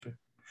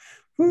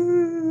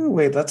Ooh,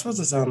 wait, that's supposed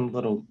to sound a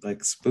little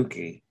like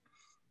spooky.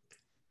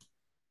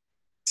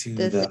 To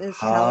This the is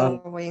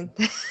hall. Halloween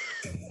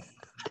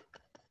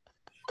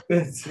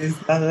This is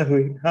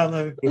Halloween,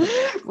 Halloween.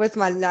 with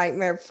my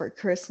Nightmare Before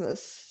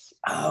Christmas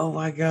Oh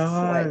my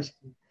God. switch.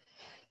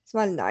 It's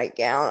my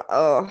nightgown.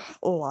 Oh,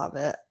 love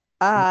it.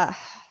 Uh,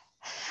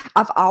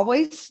 I've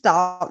always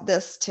thought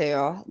this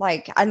too.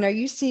 Like, I know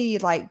you see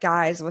like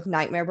guys with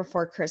Nightmare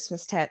Before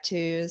Christmas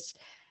tattoos.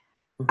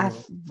 I Mhm.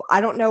 f-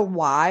 I don't know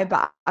why,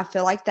 but I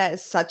feel like that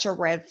is such a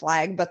red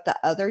flag. But the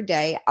other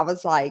day, I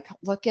was like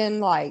looking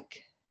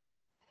like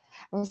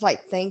I was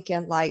like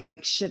thinking like,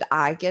 should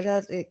I get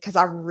it? Because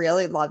I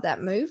really love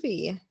that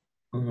movie.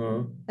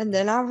 Mhm. And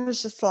then I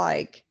was just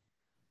like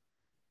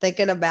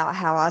thinking about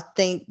how I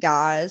think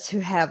guys who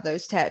have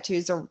those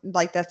tattoos are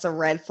like that's a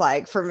red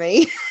flag for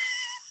me.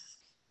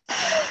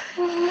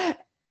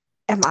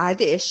 Am I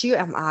the issue?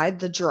 Am I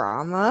the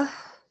drama?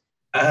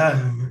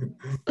 Um,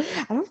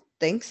 I don't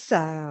think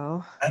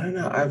so. I don't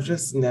know. I've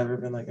just never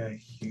been like a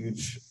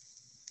huge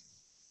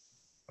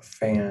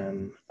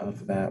fan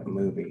of that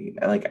movie.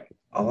 Like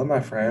all of my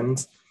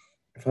friends,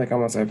 I feel like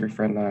almost every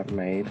friend that I've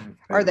made have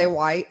Are been they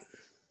like,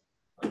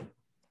 white?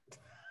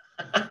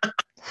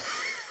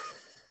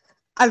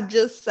 I'm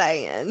just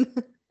saying.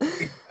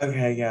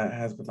 okay, yeah, it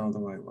has been all the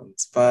white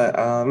ones. But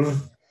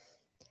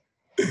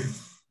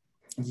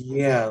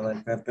yeah,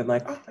 like I've been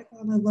like, oh my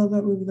God, I love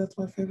that movie. That's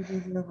my favorite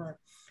movie ever.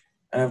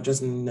 And I've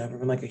just never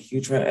been like a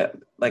huge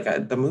fan.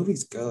 The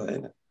movie's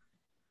good,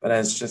 but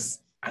it's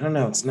just I don't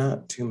know. It's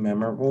not too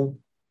memorable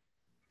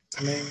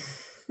to me.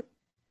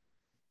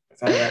 Is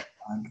that a red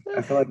flag?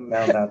 I feel like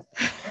now that's a red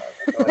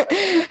flag. I feel like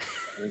I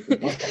other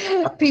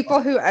people.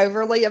 People who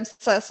overly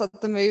obsess with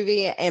the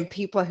movie and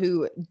people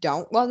who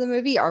don't love the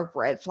movie are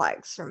red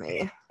flags for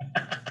me.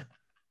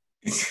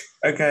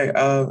 Okay.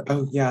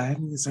 Oh yeah, I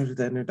hadn't even started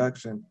the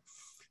introduction.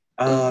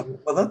 Well,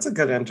 that's a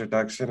good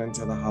introduction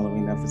into the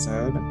Halloween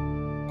episode.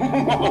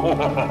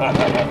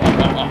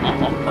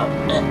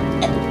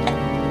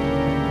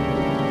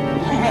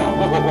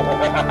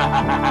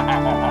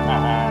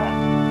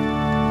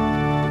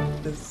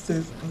 This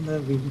is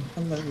Halloween,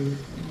 Halloween,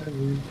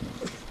 Halloween.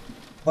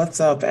 What's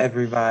up,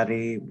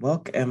 everybody?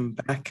 Welcome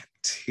back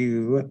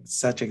to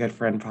Such a Good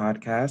Friend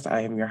podcast.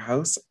 I am your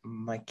host,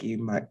 Mikey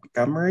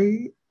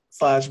Montgomery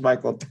slash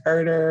Michael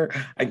Turner.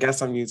 I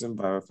guess I'm using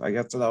both. I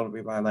guess that'll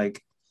be my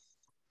like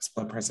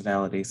split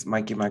personalities,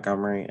 Mikey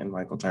Montgomery and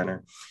Michael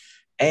Turner.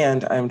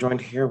 And I'm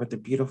joined here with the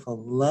beautiful,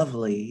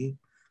 lovely,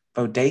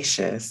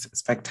 bodacious,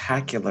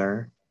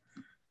 spectacular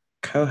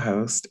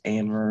co-host,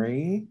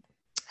 Anne-Marie.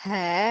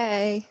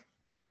 Hey.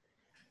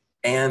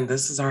 And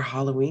this is our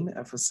Halloween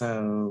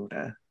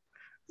episode.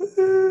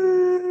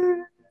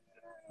 Woo!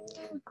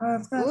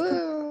 Claps, claps, claps.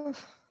 Woo.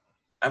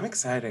 I'm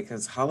excited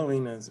because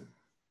Halloween is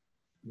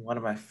one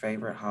of my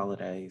favorite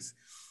holidays.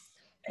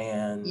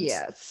 And we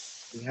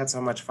Yes. had so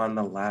much fun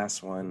the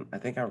last one. I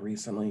think I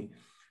recently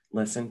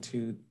listened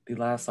to the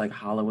last like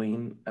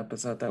Halloween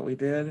episode that we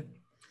did.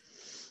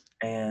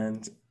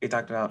 And we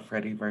talked about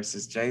Freddy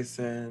versus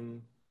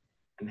Jason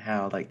and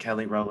how like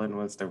Kelly Rowland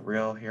was the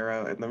real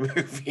hero in the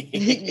movie.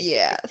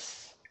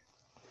 Yes.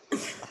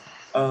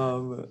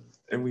 um,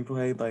 and we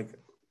played like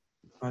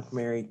Fuck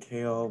Mary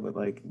Kill with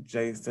like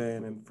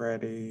Jason and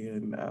Freddy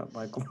and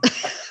Michael.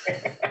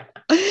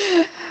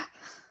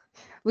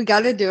 We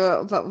got to do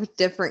it, but with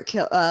different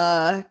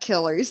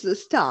killers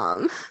this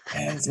time.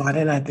 Yes, why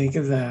didn't I think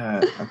of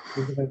that? I'm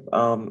thinking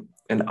of,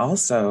 and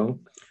also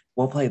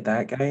we'll play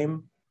that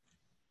game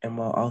and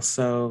we'll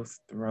also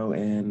throw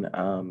in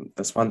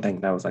this one thing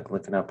that I was like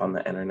looking up on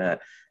the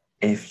internet.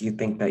 If you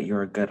think that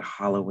you're a good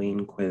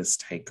Halloween quiz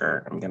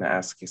taker, I'm gonna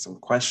ask you some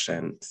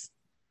questions.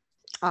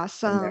 And they're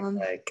Awesome.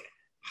 like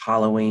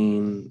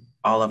Halloween,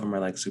 all of them are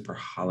like super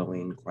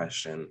Halloween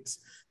questions.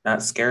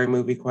 Not scary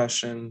movie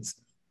questions,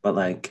 but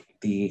like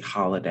the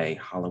holiday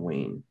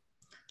Halloween.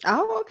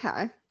 Oh,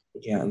 okay.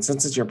 Yeah, and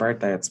since it's your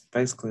birthday, it's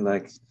basically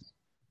like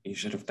you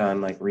should have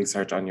done like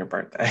research on your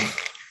birthday.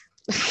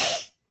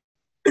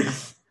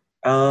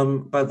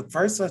 But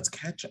first let's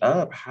catch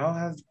up. How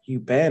have you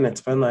been?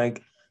 It's been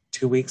like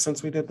 2 weeks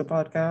since we did the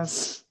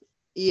podcast.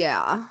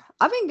 Yeah,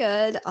 I've been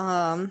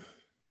good.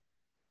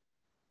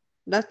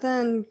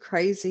 Nothing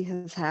crazy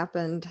has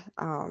happened.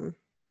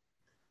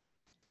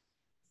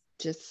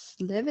 Just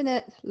living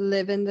it,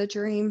 living the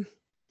dream.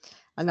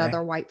 I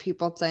Another white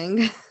people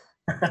thing.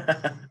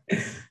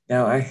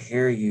 now I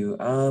hear you.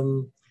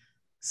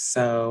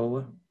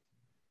 So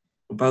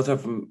both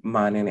of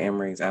mine and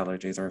Emery's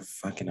allergies are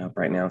fucking up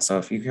right now. So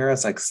if you hear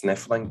us like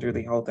sniffling through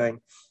the whole thing,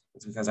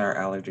 it's because of our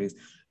allergies.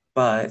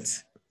 But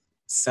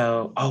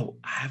oh,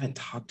 I haven't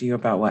talked to you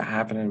about what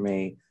happened to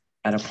me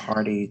at a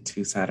party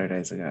 2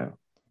 Saturdays ago.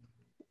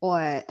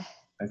 What?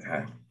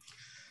 Okay,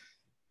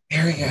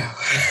 here we go.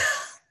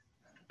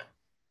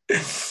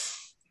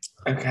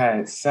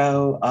 Okay,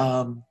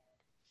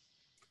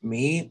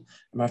 me,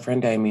 my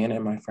friend Damien,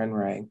 and my friend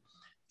Ray.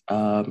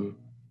 Um,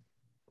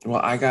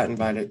 well, I got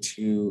invited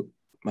to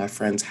my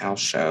friend's house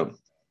show.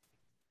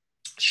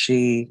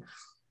 She,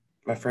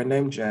 my friend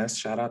named Jess,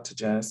 shout out to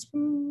Jess.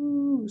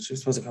 she was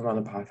supposed to come on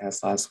the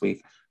podcast last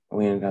week.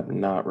 We ended up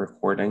not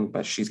recording,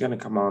 but she's gonna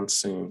come on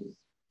soon.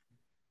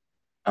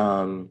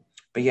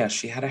 But yeah,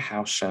 she had a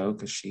house show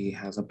because she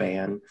has a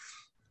band,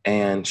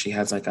 and she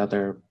has like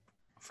other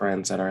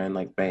friends that are in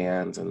like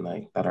bands and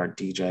like that are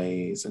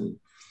DJs and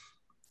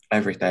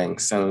everything.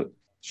 So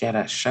she had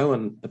a show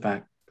in the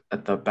back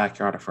at the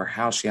backyard of her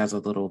house. She has a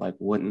little like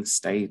wooden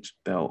stage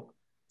built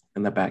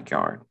in the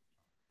backyard.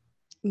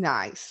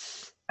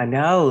 Nice. I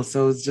know.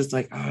 So it's just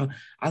like, oh,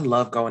 I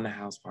love going to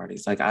house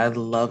parties. Like I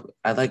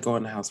like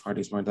going to house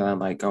parties more than I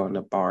like going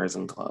to bars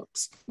and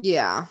clubs.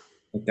 Yeah.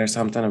 Like there's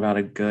something about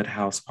a good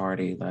house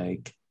party.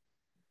 Like,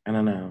 I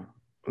don't know.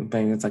 I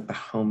think it's like the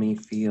homey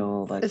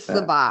feel, like It's the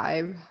the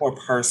vibe. more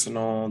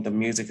personal. The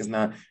music is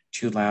not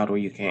too loud where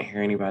you can't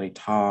hear anybody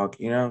talk,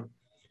 you know?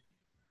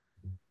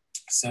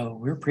 So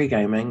we're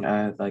pre-gaming.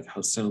 I like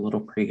hosted a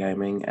little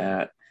pre-gaming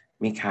at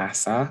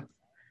Mikasa.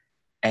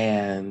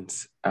 And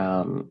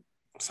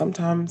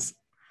sometimes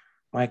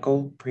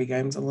Michael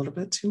pre-games a little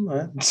bit too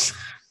much.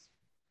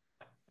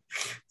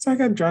 So I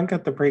got drunk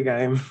at the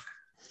pregame.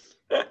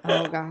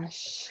 Oh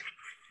gosh.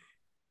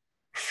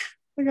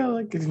 I got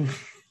like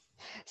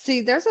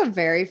See, there's a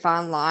very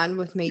fine line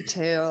with me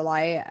too.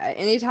 Like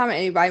anytime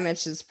anybody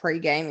mentions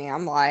pre-gaming,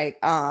 I'm like,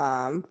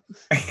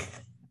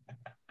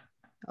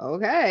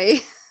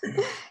 okay.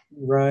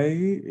 right.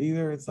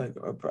 Either it's like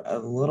a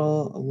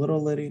little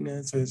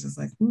littiness, or it's just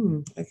like,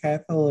 okay, I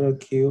feel a little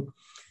cute.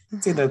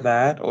 It's either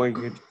that or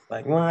you're just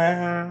like,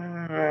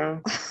 "Wah."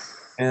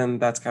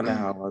 And that's kind of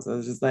how it was. I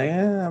was just like,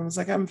 yeah, I was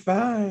like, I'm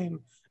fine. And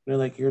they're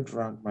like, you're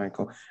drunk,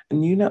 Michael.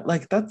 And you know,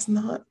 like that's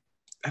not,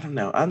 I don't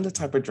know. I'm the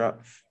type of drunk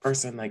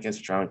person that gets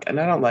drunk. And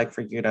I don't like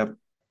for you to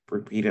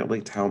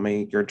repeatedly tell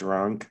me you're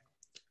drunk.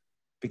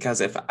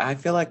 Because if I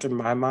feel like in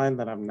my mind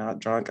that I'm not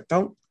drunk,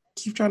 don't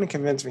keep trying to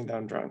convince me that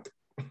I'm drunk.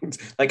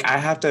 Like I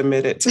have to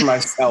admit it to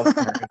myself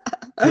to admit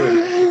I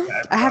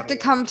that I'm have to funny.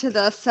 come to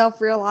the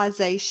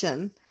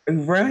self-realization.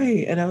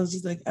 Right. And I was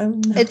just like, I'm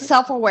It's not.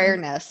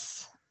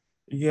 self-awareness.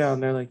 Yeah.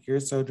 And they're like, you're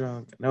so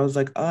drunk. And I was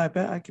like, oh, I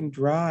bet I can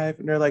drive.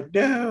 And they're like,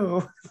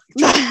 no.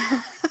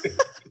 I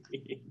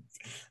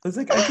was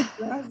like, I could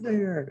drive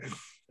there.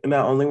 And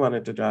I only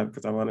wanted to drive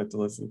because I wanted to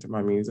listen to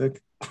my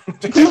music.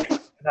 And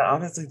I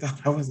honestly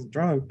thought I wasn't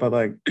drunk, but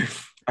like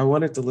I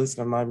wanted to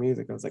listen to my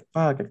music. I was like,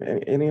 fuck, if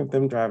any of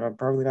them drive, I'm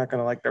probably not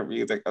gonna like their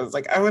music. I was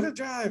like, I want to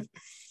drive.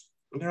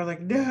 And they were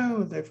like,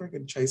 no, they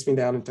freaking chased me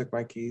down and took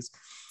my keys.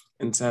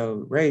 And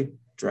so Ray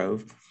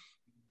drove.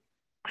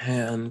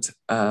 And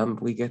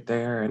we get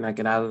there and I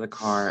get out of the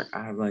car.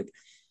 I have like,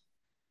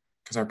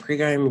 because our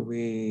pregame,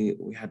 we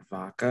had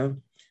vodka,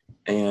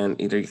 and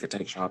either you could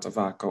take shots of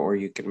vodka or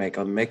you could make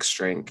a mixed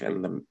drink.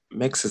 And the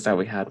mixes that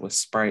we had was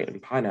Sprite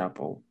and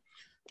pineapple.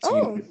 So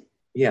you Oh. could,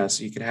 yeah,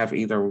 so you could have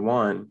either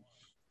one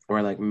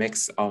or like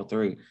mix all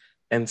three.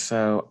 And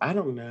so I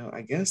don't know.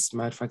 I guess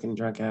my fucking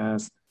drunk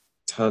ass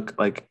took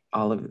like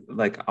all of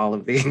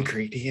the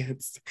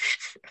ingredients.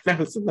 And I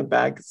was in the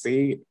back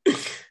seat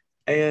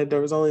and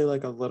there was only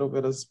like a little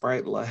bit of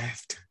Sprite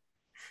left.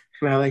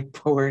 And I like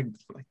poured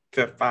like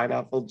the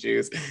pineapple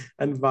juice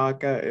and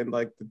vodka in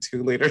like the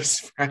 2 liter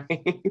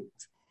Sprite.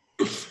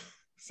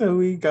 So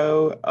we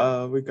go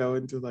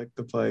into like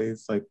the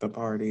place, like the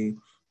party.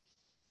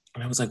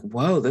 And I was like,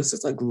 whoa, this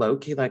is like low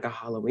key like a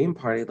Halloween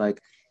party.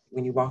 Like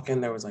when you walk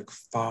in, there was like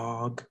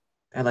fog.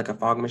 I had like a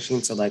fog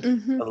machine. So like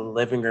Hmm. the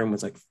living room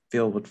was like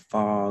filled with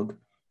fog.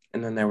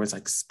 And then there was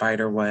like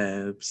spider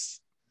webs.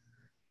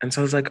 And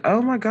so I was like,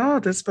 oh my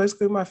God, this is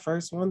basically my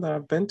first one that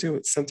I've been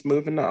to since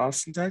moving to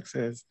Austin,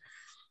 Texas.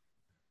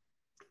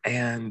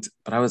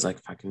 But I was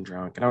like fucking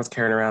drunk and I was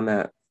carrying around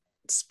that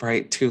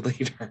Sprite 2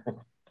 liter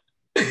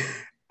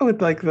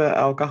with like the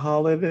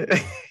alcohol in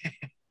it.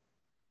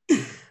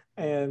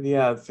 And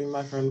yeah, seeing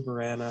my friend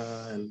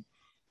Verana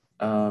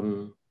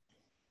um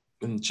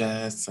and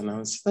Jess, and I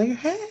was just like,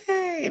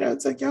 hey,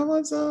 it's like, yo,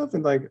 what's up?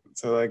 And like,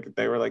 so like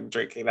they were like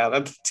drinking out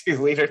of the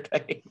 2 liter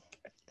thing.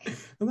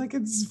 I'm like,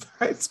 it's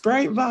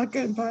Sprite, vodka,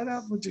 and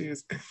pineapple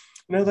juice. And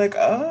they're like,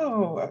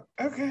 oh,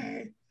 okay.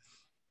 Okay.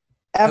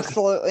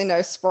 Absolutely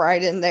no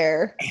Sprite in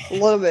there. A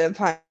little bit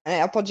of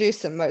pineapple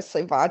juice and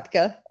mostly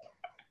vodka.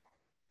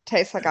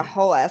 Tastes like a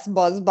whole ass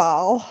buzz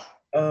ball.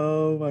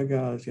 Oh my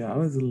gosh. Yeah, I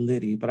was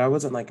litty, but I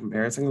wasn't like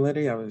embarrassing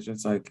litty. I was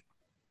just like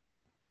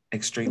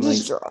extremely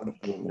Just social drunk.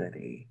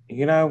 litty.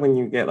 You know, when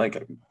you get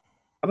like,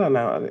 I don't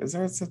know, is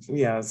there such,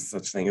 yeah, it's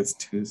such thing. It's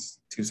too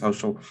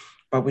social.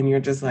 But when you're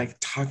just like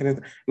talking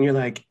and you're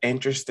like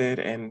interested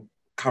in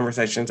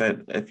conversations that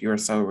if you were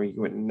sober, you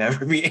would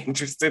never be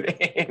interested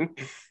in.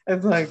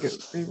 It's like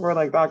people were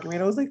like talking to me,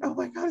 and I was like, oh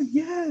my God,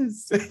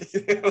 yes.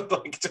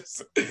 Like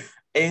just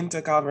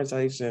into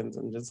conversations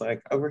and just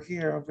like over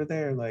here, over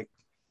there. Like,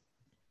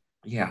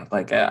 yeah,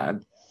 like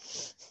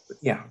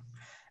yeah.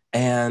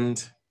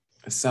 And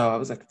so I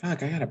was like,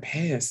 fuck, I gotta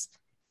piss.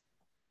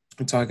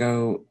 And so I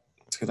go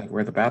to like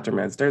where the bathroom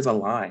is. There's a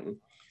line.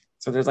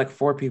 So there's like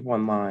 4 people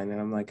in line.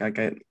 And I'm like, I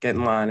get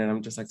in line and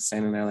I'm just like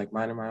standing there, like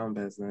minding my own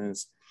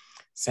business,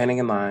 standing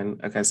in line.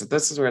 Okay, so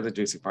this is where the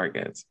juicy part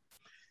gets.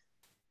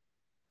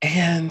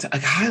 And a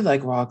guy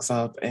like walks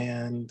up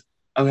and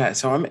okay,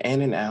 so I'm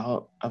in and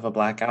out of a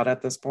blackout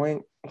at this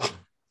point.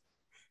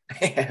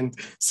 And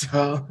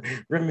so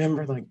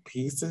remember like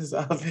pieces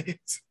of it.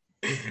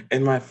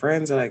 And my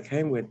friends that I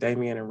came with,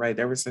 Damien and Ray,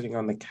 they were sitting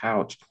on the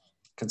couch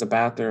because the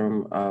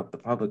bathroom, the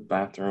public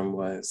bathroom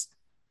was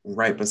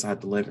right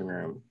beside the living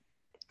room.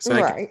 So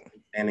they kept Right.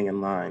 standing in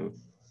line.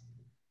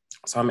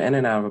 So I'm in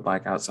and out of a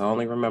blackout. So I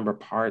only remember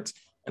parts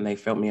and they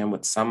filled me in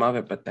with some of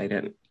it, but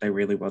they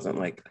really wasn't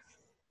like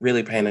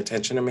really paying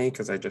attention to me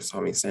because they just saw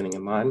me standing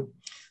in line.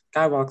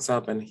 Guy walks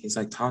up and he's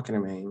like talking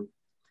to me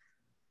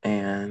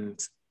and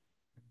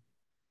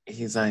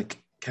he's like,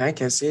 "Can I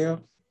kiss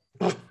you?"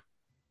 I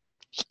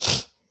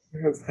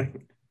was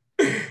like,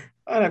 and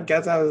I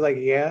guess I was like,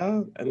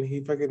 yeah. And he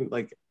fucking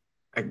like,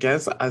 I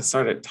guess I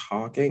started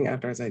talking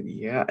after I said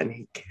yeah, and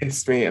he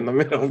kissed me in the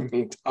middle of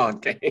me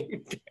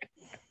talking.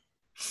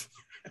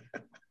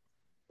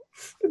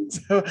 And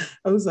so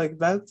I was like,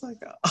 that's like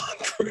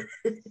awkward.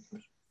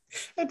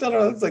 I told her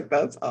I was like,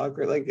 that's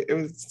awkward. Like it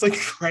was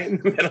like right in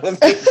the middle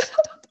of me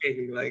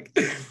talking. Like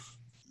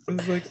I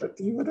was like,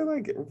 do you want to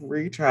like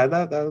retry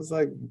that? That was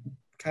like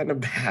kind of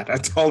bad. I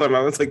told him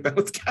I was like, that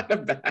was kind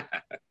of bad.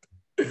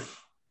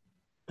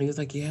 He was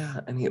like,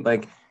 yeah. And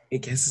he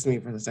kisses me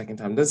for the second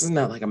time. This is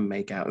not like a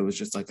makeout. It was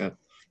just like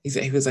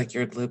he was like,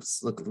 your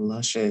lips look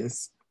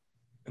luscious.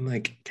 And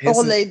like Oh,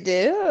 kisses, they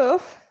do.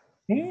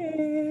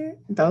 hey,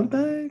 don't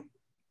they?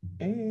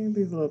 Hey,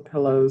 these little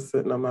pillows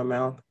sitting on my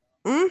mouth.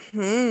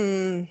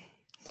 Mm-hmm.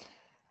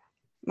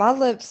 My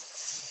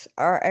lips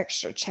are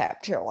extra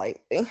chapped here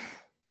lately.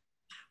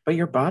 But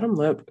your bottom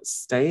lip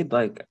stayed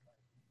like,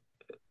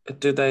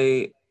 do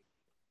they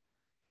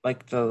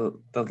like the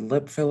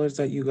lip fillers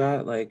that you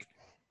got? Like,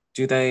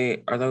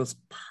 are those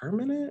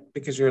permanent?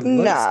 Because your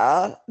lips,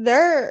 Nah,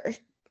 they're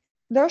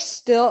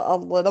still a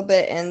little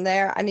bit in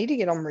there. I need to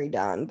get them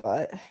redone,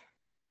 but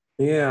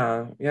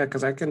yeah,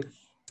 because I can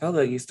tell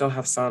that you still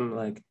have some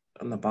like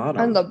on the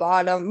on the bottom.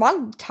 bottom,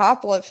 my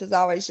top lip has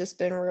always just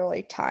been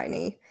really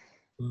tiny.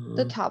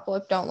 The Mhm. top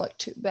lip don't look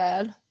too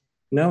bad.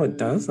 No, it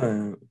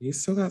doesn't. You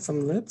still got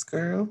some lips,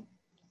 girl.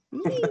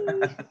 Me.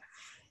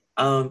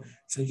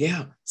 So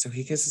yeah, so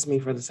he kisses me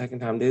for the second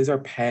time. These are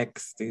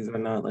pecks, these are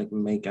not like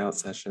make out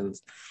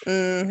sessions.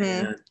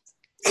 Mm-hmm.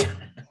 And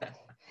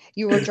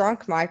You were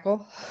drunk,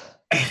 Michael.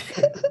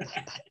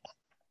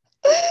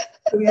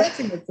 we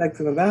actually had sex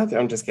in the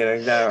bathroom. I'm just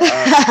kidding. No.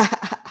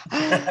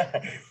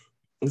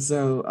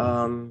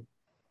 So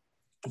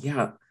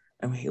yeah.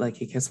 And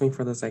he kissed me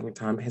for the second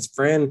time. His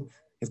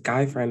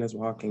guy friend is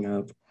walking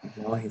up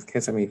while he's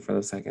kissing me for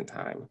the second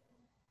time.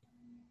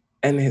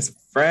 And his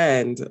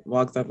friend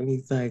walks up and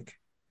he's like,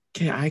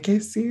 "Can I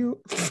kiss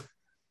you?"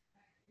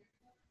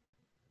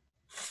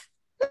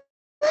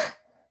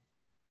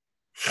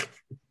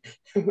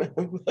 And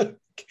I'm like,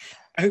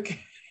 okay.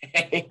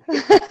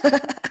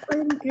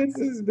 Friend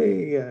kisses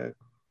me.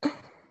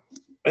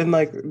 And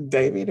like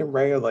David and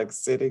Ray are like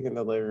sitting in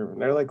the living room.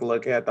 They're like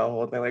looking at the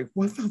whole thing, like,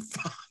 what the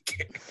fuck?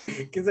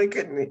 Because they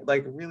couldn't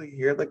like really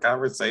hear the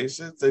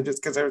conversations. And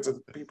just because there was just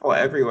people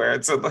everywhere.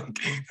 And so like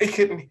they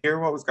couldn't hear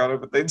what was going on,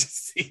 but they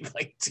just see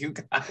like two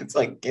guys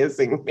like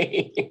kissing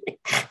me.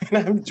 And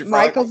I'm drunk.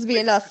 Michael's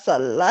being a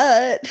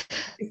slut.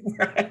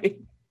 Right.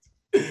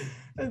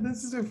 And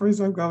this is the first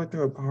time going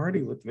to a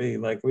party with me.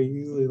 Like we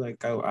usually like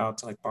go out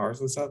to like bars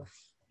and stuff.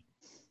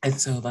 And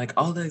so, like,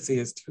 all I see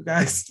is two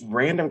guys,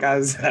 random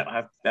guys that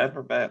I've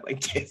never met, like,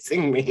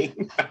 kissing me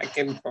back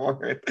and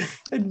forth.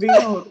 And me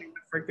holding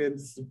the freaking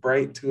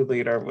Sprite 2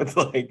 liter with,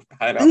 like,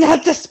 pineapple.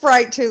 Not the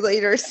Sprite 2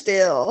 liter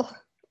still.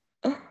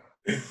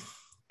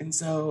 And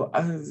so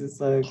I was just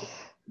like,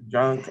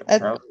 drunk, Uh,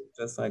 probably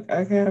just like,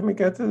 okay, let me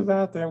go to the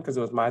bathroom because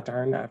it was my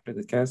turn after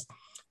the kiss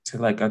to,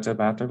 like, go to the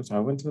bathroom. So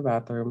I went to the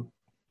bathroom.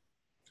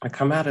 I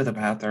come out of the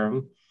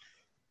bathroom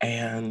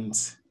and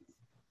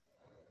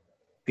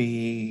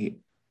the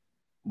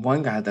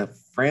one guy, the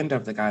friend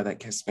of the guy that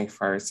kissed me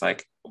first,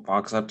 like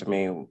walks up to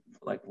me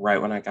like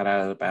right when I got out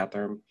of the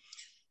bathroom,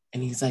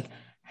 and he's like,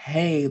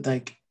 "Hey,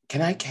 like,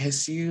 can I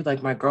kiss you?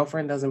 Like, my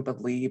girlfriend doesn't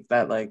believe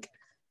that like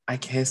I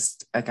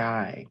kissed a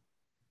guy."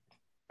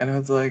 And I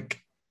was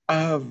like,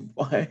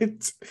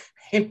 what?"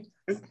 And,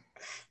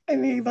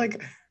 and he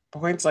like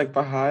points like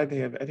behind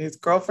him, and his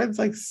girlfriend's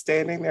like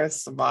standing there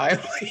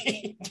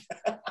smiling.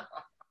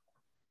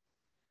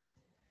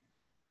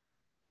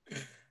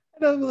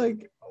 And I'm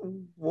like,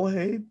 what?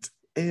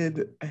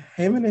 And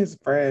him and his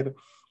friend,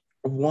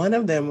 one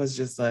of them was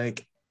just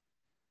like,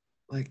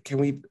 can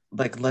we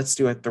like let's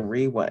do a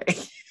three-way?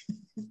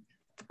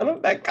 I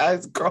don't that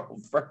guy's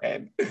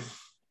girlfriend.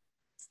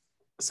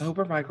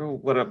 Sober Michael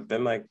would have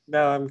been like,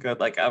 no, I'm good.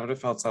 Like I would have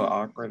felt so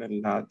awkward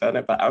and not done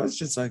it. But I was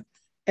just like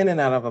in and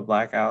out of a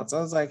blackout. So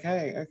I was like,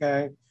 hey,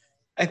 okay.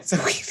 And so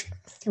we did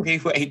a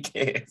three-way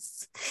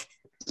kiss.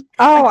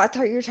 oh, I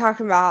thought you were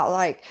talking about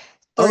like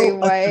Oh, a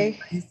three-way.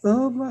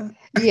 threesome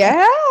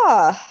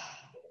Yeah.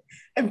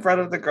 in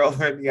front of the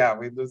girlfriend. Yeah,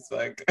 we just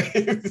like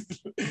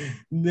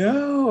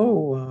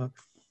no,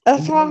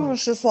 That's why I no.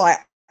 was just like,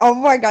 Oh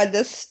my God,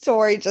 this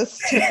story just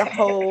took a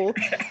whole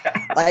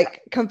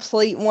like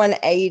complete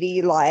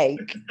 180.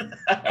 Like,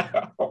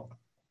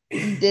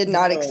 did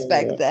not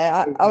expect No.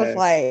 that. I was Okay.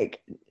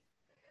 like,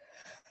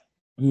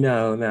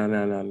 No, no,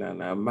 no, no, no,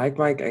 no. Mike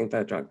ain't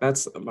that drunk.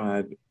 That's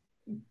my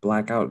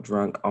blackout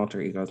drunk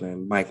alter ego's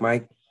name. Mike is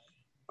Mike.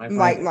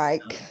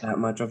 not that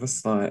much of a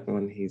slut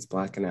when he's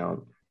blacking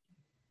out.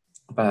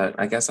 But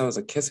I guess I was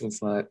a kissing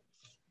slut.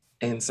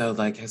 And so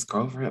like his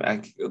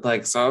girlfriend,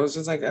 so I was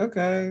just like,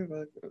 okay,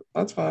 like,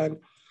 that's fine.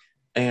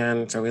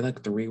 And so we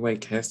like three-way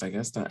kissed. I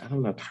guess I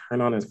don't know,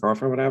 turn on his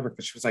girlfriend, or whatever,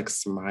 because she was like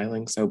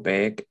smiling so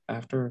big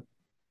after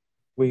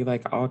we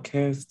like all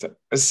kissed.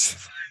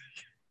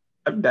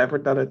 I've never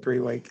done a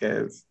three-way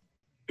kiss.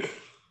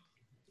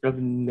 I've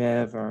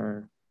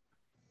never.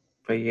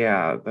 But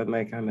yeah, then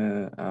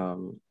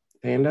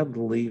they end up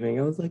leaving.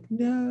 I was like,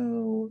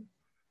 no.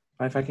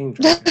 My fucking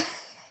drunk.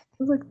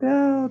 I was like,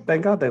 no.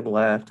 Thank God they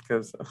left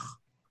because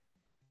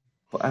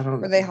I Were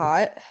don't they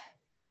hot?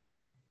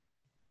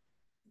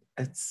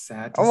 it's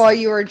sad to Well, say.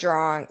 you were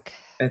drunk.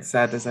 It's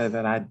sad to say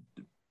that I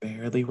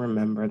barely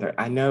remember that.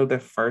 I know the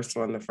first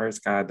one, the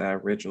first guy that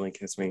originally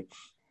kissed me,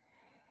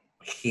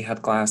 he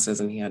had glasses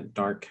and he had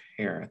dark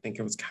hair. I think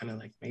it was kind of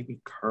like maybe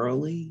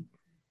curly.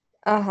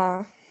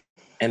 Uh-huh.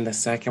 And the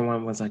second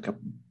one was like a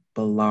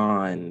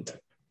blonde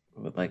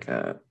with like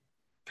a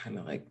kind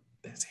of like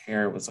his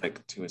hair was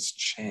like to his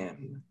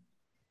chin.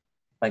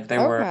 Like they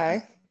were,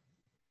 Okay.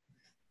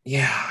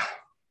 yeah,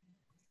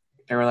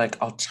 they were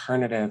like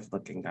alternative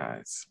looking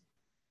guys.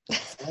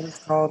 Is that what it's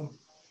called?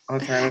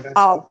 Alternative?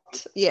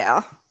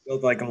 Yeah.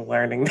 Feels like I'm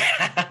learning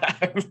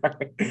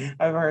that.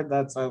 I've heard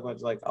that so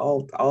much, like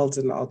alt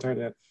and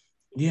alternative.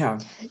 Yeah,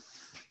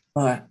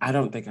 but I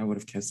don't think I would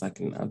have kissed like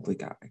an ugly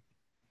guy.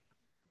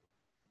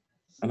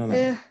 I don't know.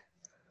 Eh.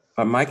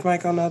 But Mike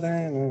on the other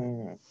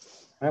hand,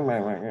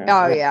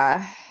 Oh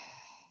yeah.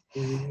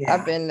 I've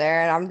yeah, been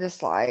there and I'm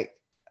just like,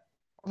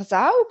 was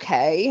that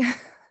okay?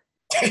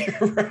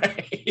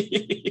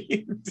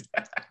 right,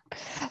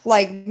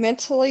 Like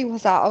mentally,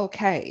 was that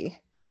okay?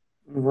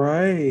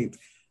 right.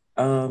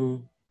 But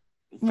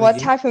What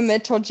yeah, type of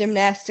mental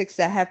gymnastics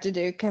I have to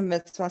do to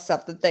convince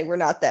myself that they were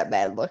not that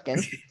bad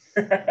looking?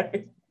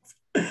 right.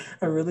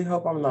 I really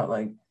hope I'm not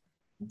like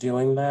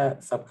doing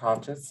that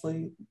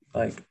subconsciously,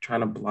 like trying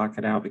to block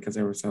it out because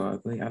they were so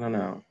ugly. I don't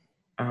know.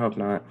 I hope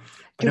not.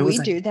 But Do it we was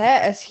like, do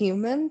that as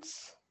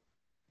humans?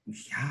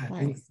 yeah, I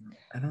think Like, so.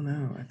 I don't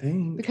know. I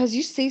think. because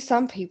you see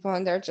some people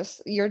and they're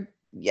just, yeah,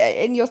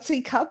 and you'll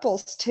see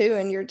couples too,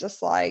 and you're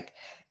just like,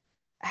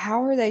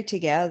 how are they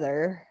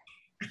together?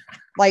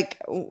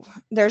 Like,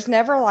 there's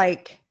never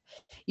like,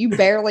 you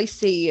barely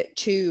see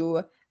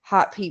two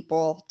hot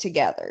people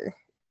together.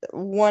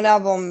 One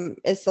of them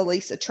is the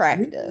least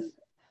attractive. Really?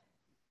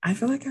 I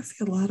feel like I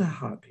see a lot of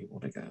hot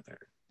people together.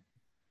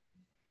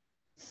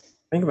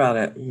 Think about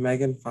it.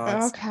 Megan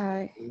Fox,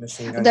 Okay.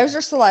 Machine Gun Those are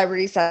Kelly.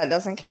 celebrities. That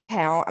doesn't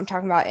count. I'm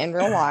talking about in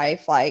real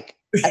life, like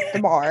at the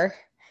bar.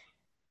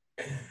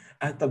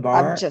 At the I'm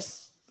bar,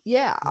 just,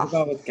 yeah. what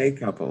about with gay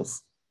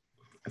couples?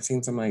 I've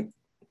seen some like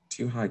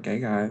two hot gay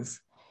guys.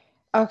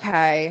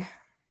 Okay.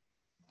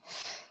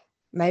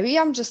 Maybe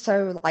I'm just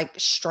so like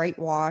straight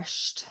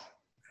washed.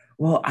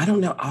 Well, I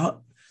don't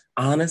know.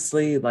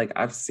 Honestly, like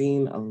I've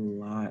seen a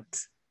lot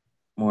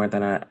more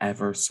than I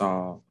ever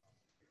saw.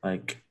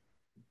 Like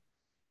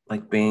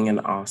being in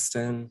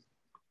Austin,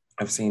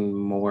 I've seen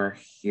more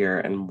here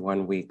in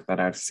 1 week that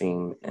I've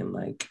seen in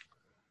like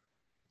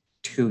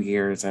 2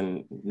 years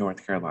in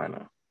North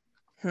Carolina.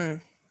 Hmm.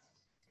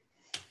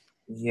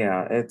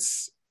 Yeah,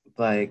 it's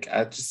like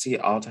I just see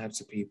all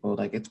types of people.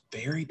 Like it's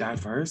very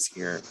diverse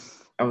here.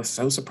 I was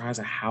so surprised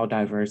at how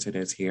diverse it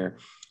is here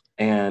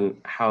and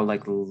how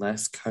like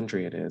less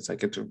country it is.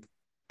 Like it's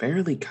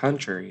barely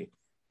country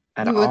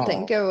at You would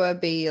think all. it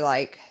would be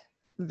like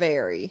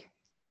very.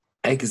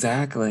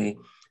 Exactly.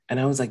 And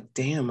I was like,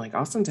 damn, like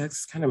Austin,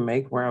 Texas kind of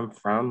make where I'm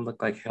from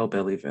look like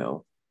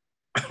Hillbillyville.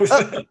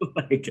 Uh,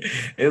 Like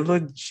it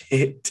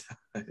legit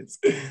does.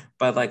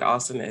 But like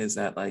Austin is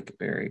that like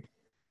very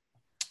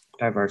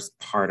diverse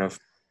part of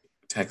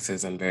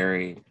Texas and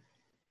very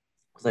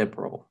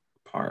liberal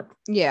part.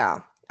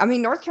 yeah. I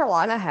mean, North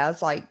Carolina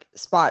has like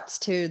spots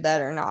too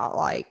that are not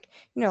like,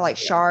 like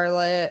Yeah.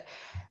 Charlotte,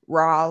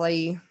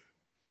 Raleigh,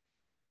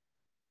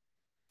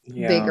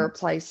 Yeah. bigger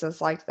places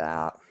like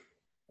that.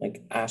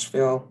 Like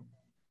Asheville.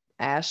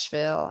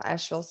 Asheville.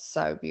 Asheville's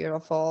so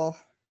beautiful.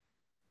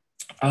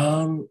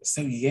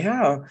 So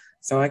yeah.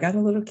 So I got a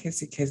little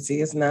kissy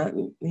kissy. It's not,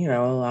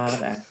 a lot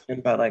of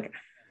action, but like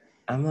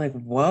I'm like,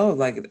 whoa,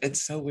 like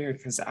it's so weird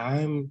because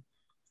I'm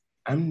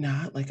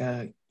not like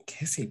a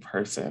kissy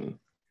person.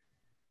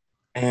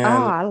 And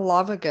I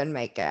love a good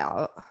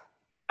makeout.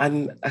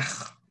 I'm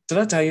did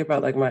I tell you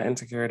about like my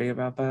insecurity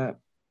about that?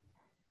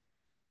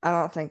 I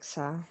don't think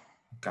so.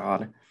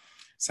 God.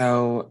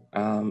 So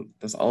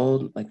this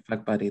old like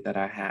fuck buddy that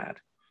I had,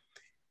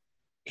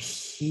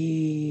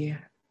 he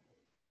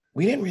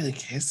we didn't really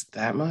kiss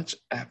that much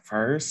at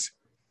first.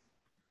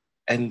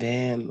 And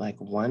then like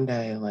one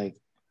day, like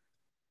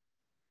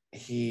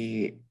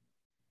he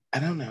I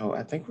don't know.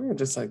 I think we were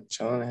just like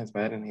chilling in his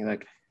bed and he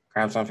like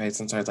grabs my face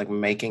and starts like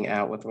making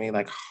out with me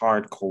like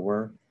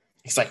hardcore.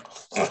 He's like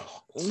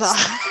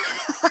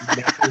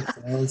making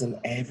sounds and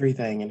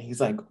everything. And he's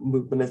like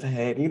moving his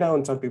head. You know,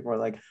 and some people are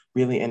like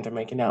really into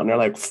making out and they're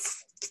like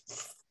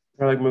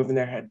moving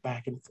their head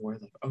back and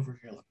forth, like over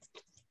here.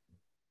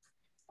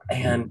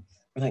 And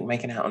we're like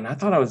making out. And I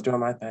thought I was doing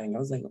my thing. I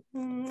was like,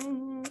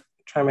 trying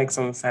to make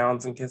some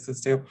sounds and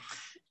kisses too.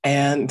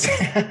 And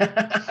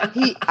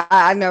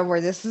I know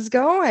where this is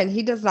going.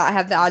 He does not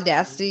have the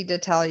audacity to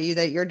tell you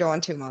that you're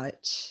doing too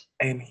much.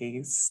 and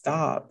he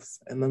stops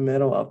in the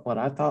middle of what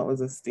I thought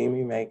was a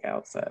steamy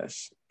makeout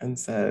sesh and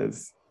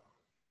says,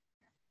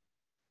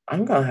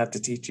 I'm gonna have to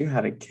teach you how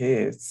to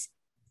kiss.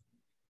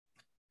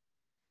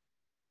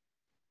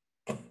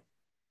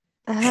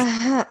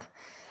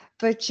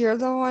 But you're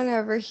the one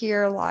over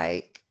here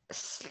like,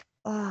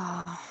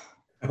 oh.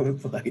 I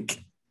was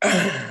like,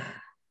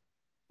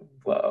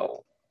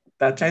 whoa.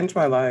 That changed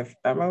my life.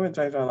 That moment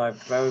changed my life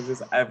because I was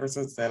just ever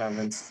since then I've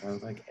been so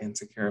like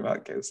insecure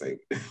about kissing.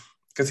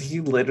 Because he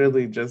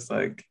literally just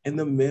like in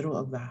the middle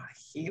of the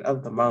heat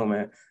of the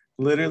moment,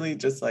 literally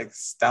just like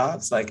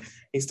stops. Like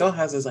he still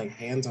has his like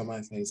hands on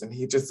my face and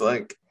he just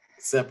like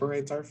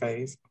separates our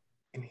face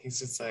and he's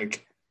just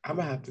like, I'm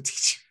gonna have to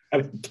teach you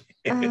how to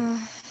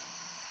kiss.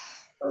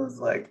 I was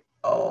like,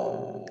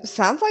 oh.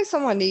 Sounds like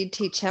someone need to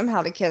teach him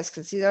how to kiss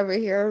because he's over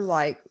here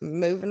like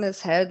moving his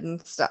head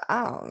and stuff.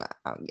 I don't know.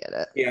 I don't get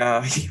it.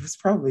 Yeah, he was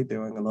probably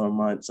doing a little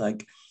much.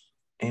 Like,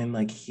 and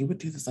like he would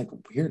do this like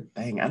weird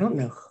thing. I don't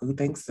know who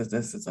thinks that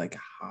this is like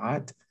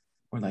hot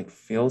or like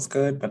feels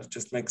good, but it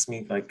just makes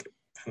me like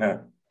kind of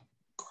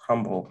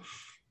crumble.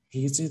 He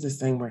used to do this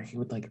thing where he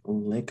would like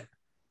lick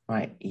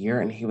my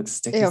ear and he would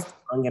stick Ew. his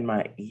tongue in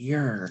my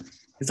ear.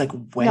 It's like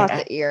wet Not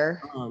at the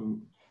ear.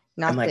 tongue.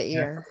 And Not like the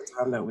ear. every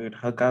time that we would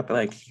hook up,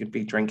 like he'd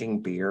be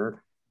drinking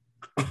beer.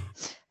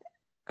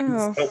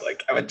 Oh. So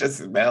like I would just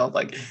smell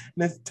like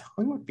and his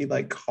tongue would be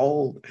like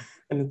cold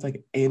and it's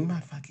like in my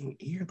fucking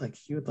ear. Like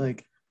he would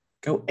like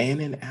go in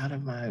and out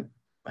of my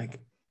like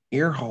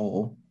ear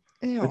hole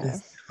with Ew.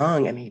 his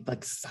tongue and he'd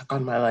like suck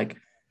on my like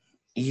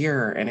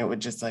ear and it would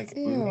just like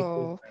make me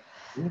Ew.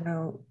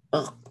 like,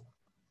 ugh.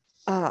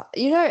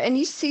 And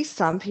you see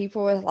some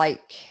people with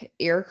like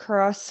ear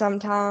crust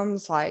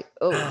sometimes, like,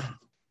 oh,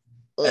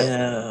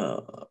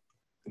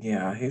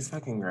 Yeah, he's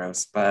fucking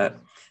gross. But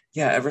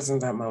yeah, ever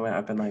since that moment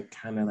I've been like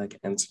kind of like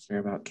insecure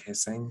about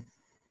kissing.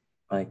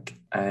 Like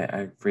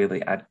I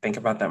really I think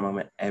about that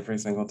moment every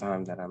single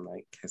time that I'm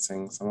like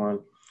kissing someone.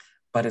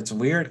 But it's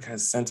weird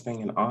because since being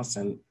in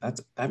Austin,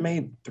 that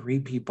made three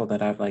people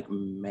that I've like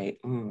made.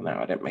 No,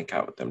 I didn't make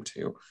out with them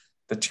too.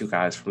 The two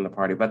guys from the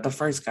party, but the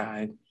first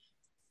guy,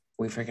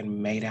 we freaking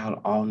made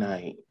out all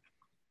night,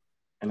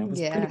 and it was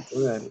pretty yes.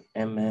 good.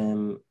 And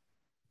then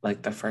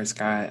like the first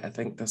guy, I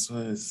think this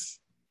was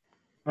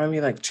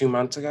maybe like 2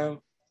 months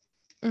ago,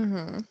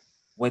 Mm-hmm.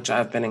 which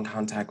I've been in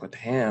contact with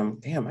him.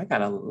 Damn, I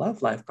got a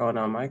love life going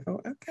on,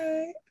 Michael.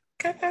 Okay.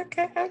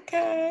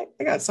 I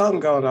got something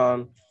going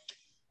on.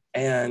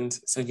 And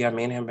so yeah,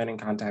 me and him been in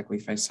contact. We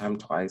FaceTime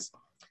twice.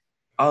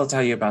 I'll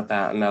tell you about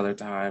that another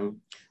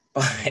time.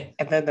 But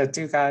and then the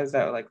two guys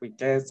that like we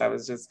kissed, I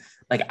was just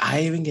like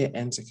I even get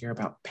insecure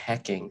about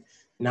pecking,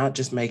 not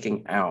just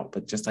making out,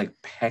 but just like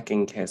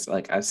pecking kiss.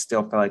 Like I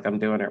still feel like I'm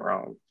doing it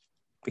wrong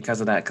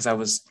because of that. Because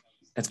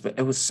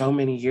it was so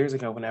many years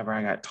ago whenever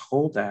I got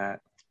told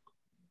that.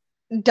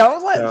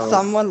 Don't let So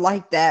someone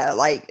like that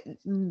like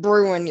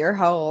ruin your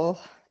whole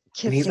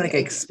and he's kissing like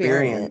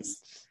experience.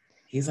 experienced.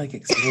 He's like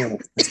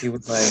experienced because he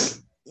was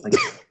like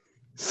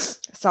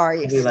Sorry,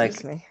 maybe excuse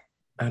like me.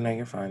 oh no,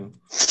 you're fine.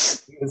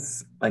 He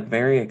was like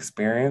very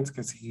experienced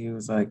because he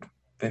was like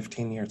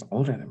 15 years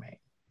older than me.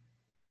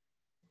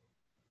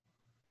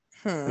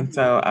 And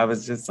so I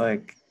was just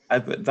like,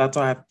 that's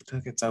why I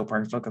took it so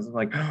personal because I'm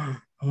like, oh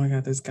my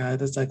God, this guy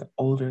that's like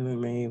older than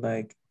me,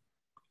 like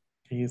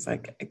he's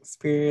like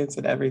experienced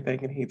and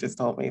everything. And he just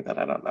told me that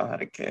I don't know how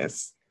to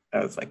kiss. I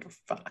was like,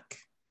 fuck.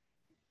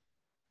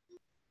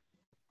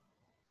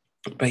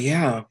 But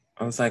yeah,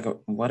 I was like,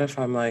 what if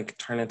I'm like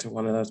turn into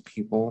one of those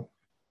people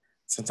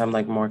since I'm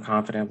like more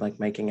confident like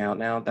making out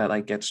now that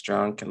like gets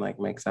drunk and like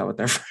makes out with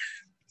their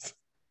friends.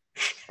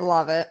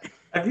 Love it.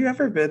 Have you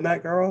ever been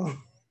that girl?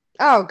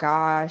 Oh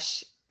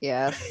gosh.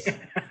 Yes.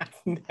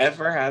 I've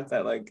never had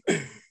that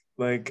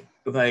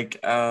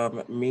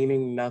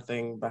meaning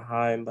nothing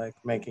behind like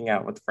making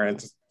out with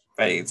friends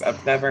phase.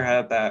 I've never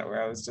had that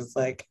where I was just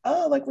like,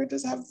 oh, like we're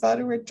just having fun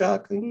and we're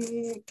drunk,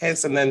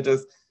 kiss, and then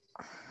just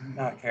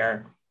not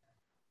care.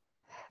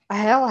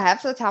 Hell,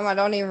 half the time I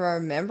don't even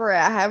remember it.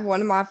 I had one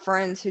of my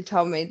friends who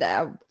told me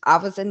that I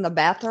was in the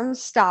bathroom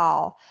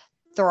stall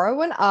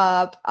throwing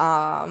up.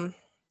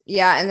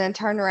 Yeah, and then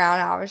turned around.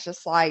 I was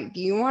just like,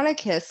 "Do you want to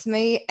kiss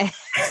me?" And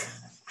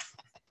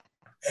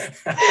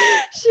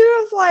she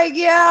was like,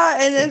 "Yeah."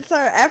 And then so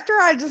after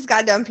I just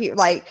got done,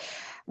 like,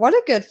 what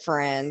a good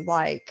friend.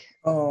 Like,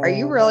 are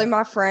you really Oh,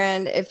 my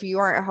friend if you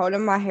aren't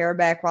holding my hair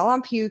back while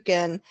I'm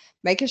puking,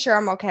 making sure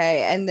I'm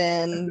okay, and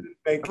then when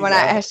making I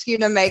out. ask you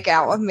to make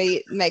out with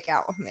me, make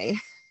out with me?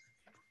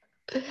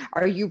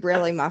 Are you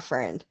really my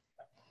friend?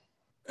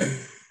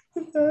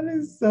 That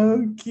is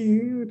so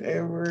cute,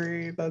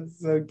 Annemarie.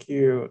 That's so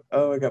cute.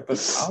 Oh my God. But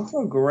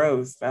also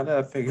gross now that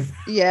I think about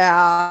it.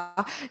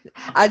 Yeah,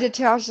 I did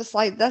too. I was just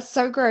like, that's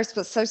so gross,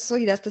 but so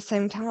sweet at the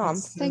same time.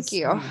 That's so Thank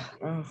you. sweet.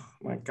 Oh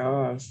my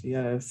gosh.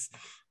 Yes.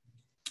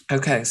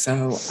 Okay.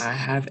 So I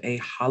have a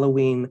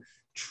Halloween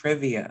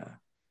trivia.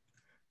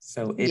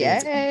 So it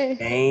is Yay.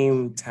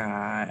 game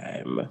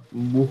time.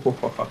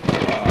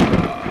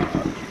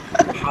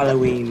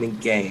 Halloween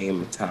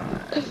game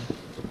time.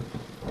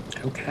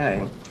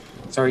 Okay.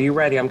 So are you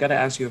ready? I'm going to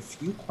ask you a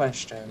few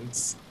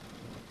questions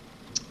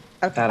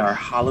that Okay. are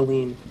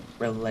Halloween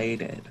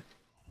related.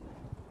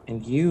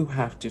 And you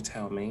have to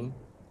tell me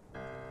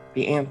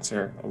the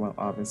answer. Well,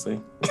 obviously.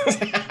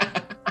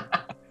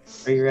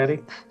 Are you ready?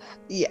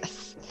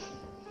 Yes.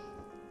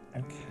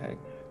 Okay.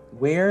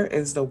 Where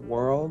is the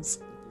world's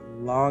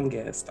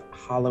longest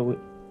Halloween,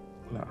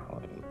 not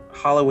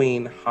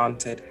Halloween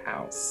haunted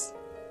house?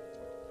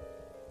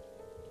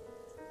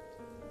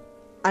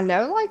 I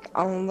know, like,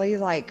 only,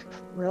 like,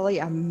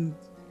 really, uh,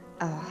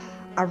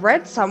 I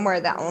read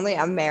somewhere that only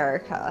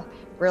America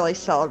really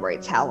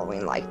celebrates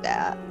Halloween like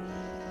that.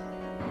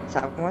 So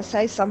I'm going to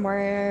say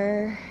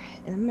somewhere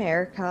in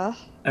America.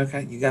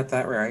 Okay, you got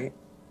that right.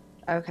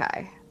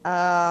 Okay.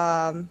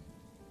 I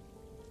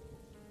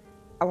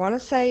want to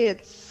say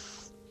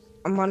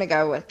I'm going to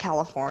go with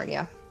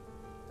California.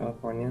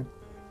 California.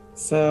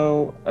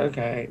 So,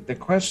 okay, the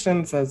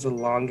question says the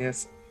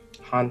longest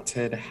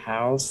haunted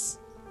house.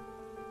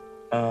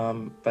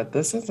 But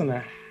this isn't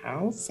a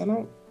house. I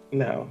don't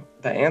know.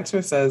 The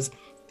answer says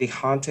the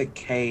haunted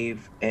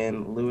cave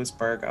in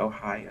Lewisburg,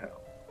 Ohio.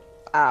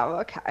 Oh,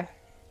 okay.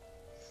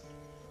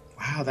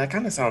 Wow, that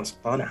kind of sounds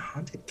fun. A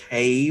haunted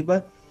cave.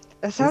 That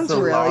It's sounds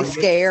really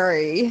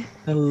scary.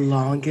 the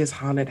longest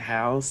haunted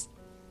house.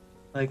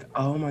 Like,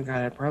 oh my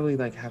God, I'd probably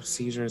like have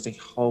seizures the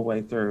whole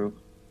way through.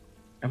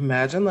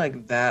 Imagine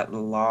like that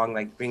long,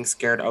 like being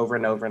scared over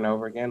and over and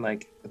over again.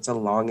 Like it's the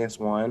longest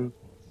one.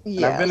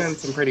 And I've been in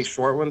some Yes. pretty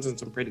short ones and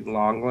some pretty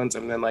long ones,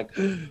 and then like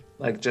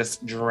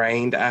just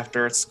drained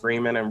after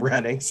screaming and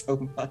running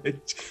so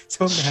much.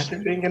 So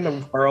imagine being in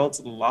the world's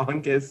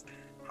longest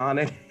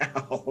haunted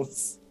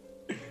house.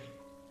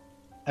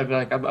 I'd be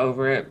like, I'm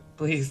over it,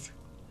 please.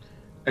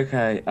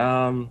 Okay.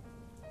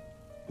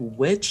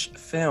 Which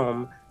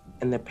film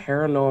in the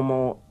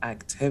Paranormal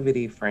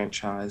Activity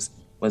franchise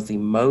was the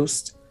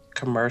most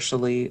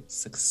commercially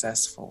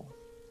successful?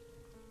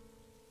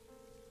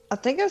 I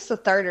think it was the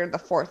third or the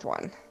fourth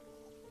one.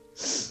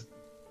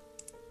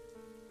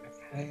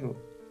 Okay,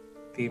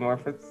 be more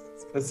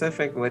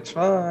specific. Which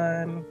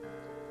one?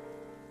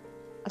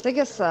 I think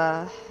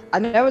I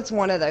know it's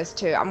one of those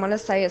two. I'm going to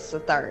say it's the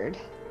third.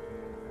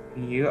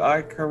 You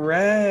are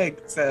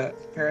correct.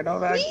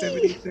 Paranormal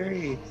Activity Whee!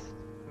 3.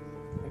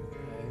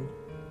 Okay.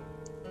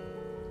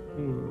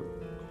 Hmm.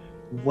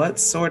 What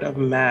sort of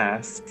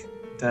mask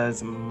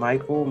does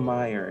Michael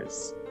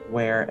Myers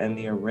wear in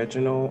the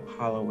original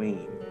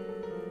Halloween?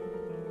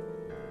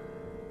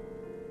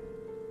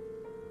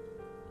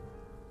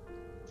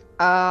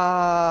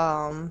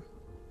 Um,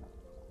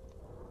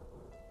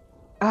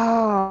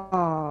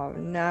 oh,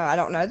 no, I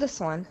don't know this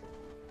one.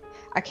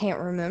 I can't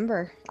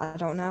remember. I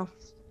don't know.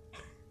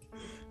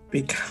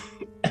 Because,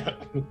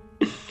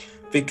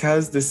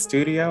 because the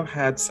studio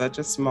had such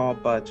a small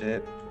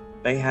budget,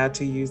 they had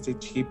to use the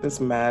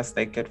cheapest mask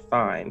they could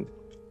find.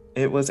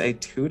 It was a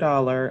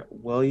 $2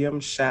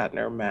 William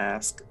Shatner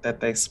mask that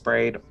they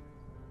spray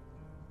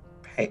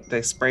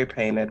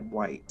painted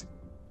white.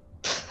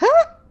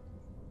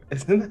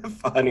 Isn't that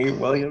funny,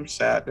 William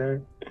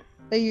Shatner?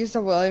 They used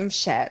a William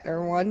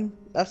Shatner one.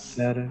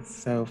 That is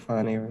so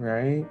funny,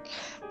 right?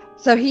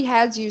 So he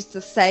has used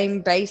the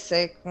same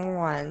basic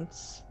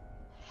ones.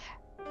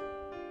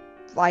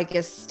 Like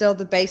it's still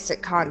the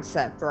basic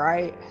concept,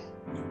 right?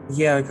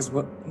 Yeah, because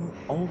what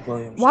old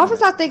William Why was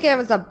Shatner? I thinking it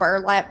was a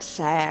burlap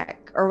sack?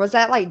 Or was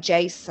that like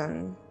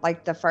Jason,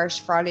 like the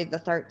first Friday the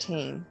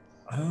 13th?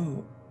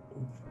 Oh,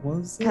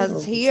 was it Because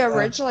or he was that?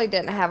 originally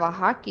didn't have a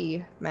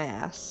hockey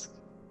mask.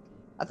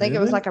 I think it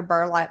was Did like it? a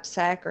burlap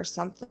sack or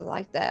something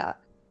like that.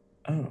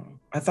 Oh,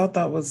 I thought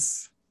that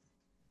was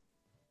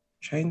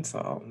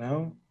Chainsaw.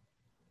 No,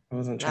 it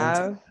wasn't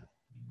Chainsaw. No.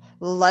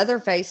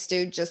 Leatherface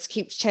dude just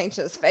keeps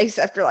changing his face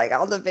after like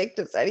all the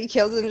victims that he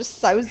kills and just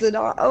sews it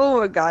on. Oh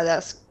my god,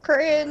 that's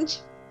cringe.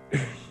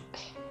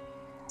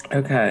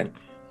 Okay,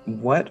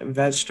 what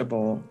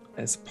vegetable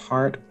is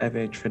part of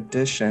a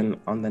tradition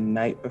on the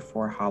night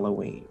before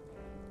Halloween?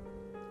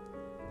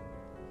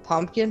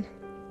 Pumpkin.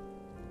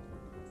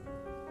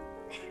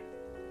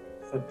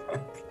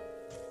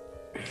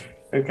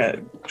 Okay,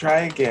 try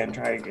again.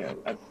 Try again.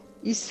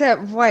 You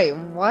said, wait,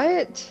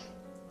 what?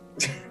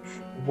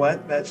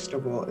 What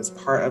vegetable is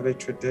part of a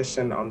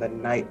tradition on the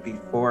night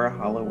before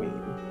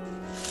Halloween?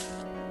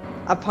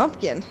 A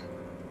pumpkin.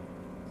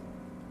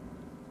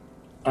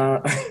 Uh,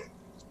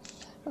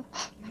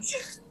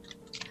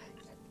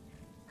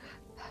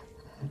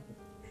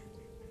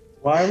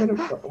 why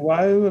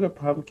would a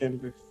pumpkin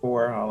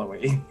before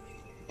Halloween?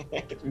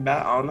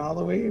 Not on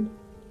Halloween?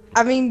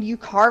 I mean, you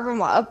carve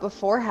them up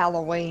before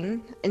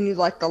Halloween and you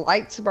let the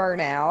lights burn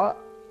out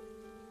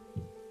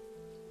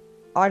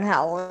on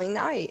Halloween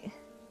night.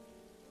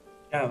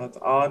 Yeah, that's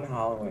on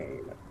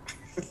Halloween.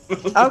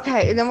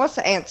 Okay, then what's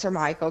the answer,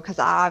 Michael? Because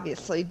I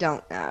obviously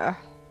don't know.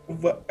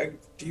 What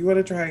do you want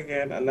to try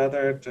again?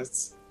 Another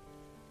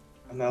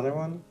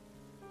one?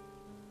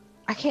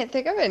 I can't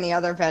think of any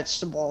other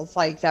vegetables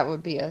like that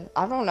would be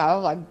I don't know,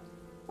 like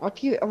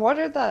what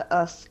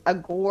are a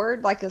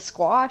gourd, like a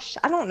squash?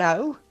 I don't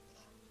know.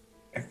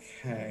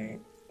 Okay.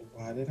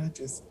 Why did I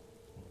just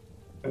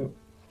oh,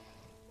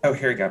 oh,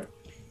 here we go.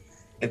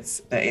 It's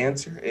the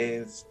answer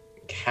is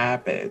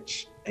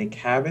cabbage. A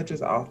cabbage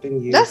is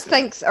often That's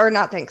used.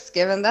 not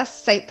Thanksgiving. That's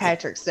St.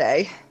 Patrick's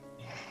Day.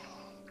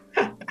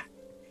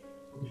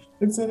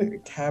 It said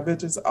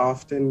cabbage is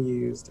often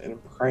used in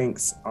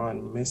pranks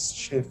on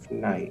Mischief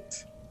Night.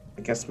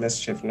 I guess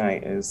Mischief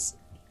Night is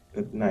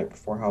the night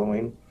before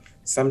Halloween,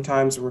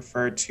 sometimes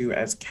referred to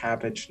as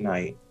Cabbage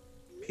Night.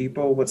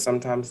 People would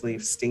sometimes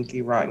leave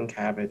stinky, rotten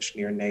cabbage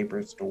near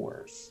neighbors'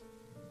 doors.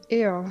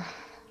 Ew. Right?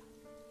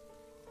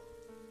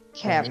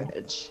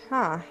 Cabbage.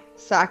 Huh.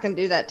 So I can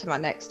do that to my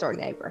next door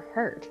neighbor.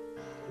 Heard.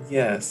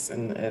 Yes,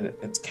 and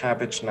it's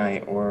Cabbage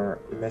Night or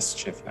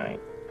Mischief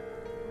Night.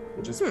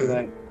 And just be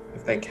like,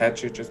 if they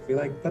catch you, just be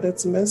like, but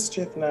it's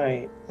Mischief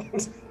Night. They're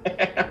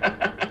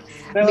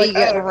Me like, getting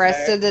oh, okay.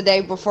 arrested the day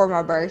before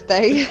my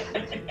birthday.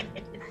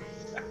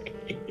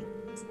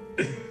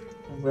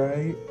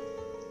 Right.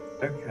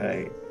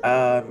 Okay.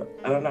 I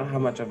don't know how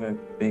much of a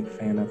big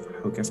fan of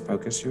Hocus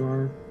Pocus you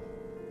are.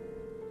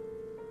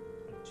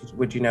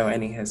 Would you know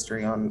any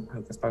history on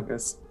Hocus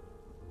Pocus?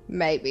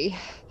 Maybe.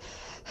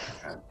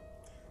 Okay.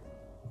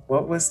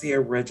 What was the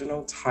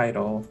original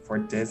title for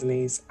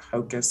Disney's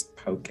Hocus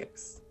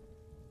Pocus?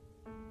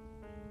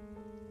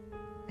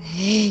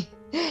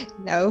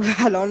 No,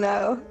 I don't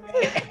know.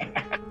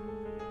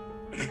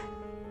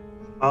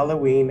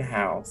 Halloween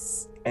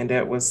House, and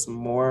it was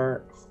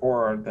more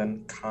horror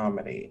than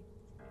comedy.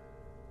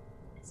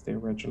 It's the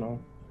original.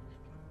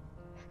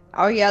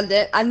 Oh yeah,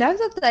 I know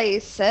that they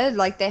said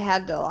like they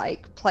had to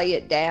like play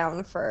it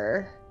down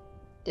for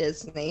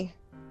Disney.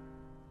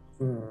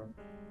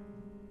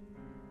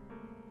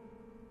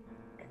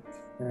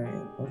 Okay,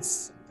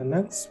 what's the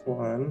next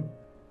one?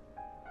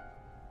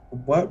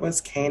 What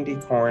was candy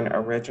corn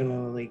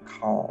originally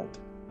called?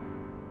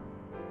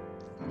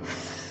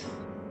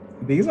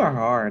 These are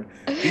hard.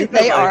 These are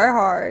They like, are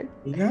hard.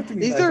 you have to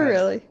be These like are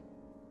really.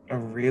 a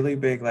really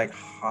big like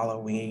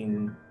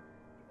Halloween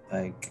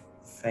like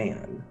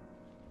fan.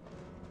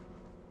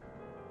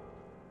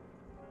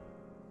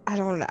 I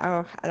don't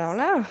know. I don't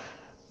know.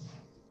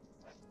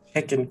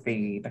 Chicken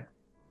feed.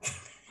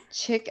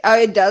 Oh,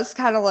 it does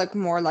kind of look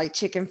more like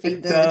chicken feed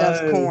It than it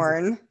does does.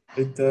 corn.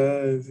 It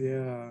does,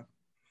 yeah.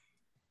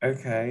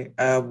 Okay.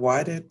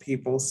 Why did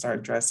people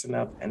start dressing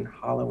up in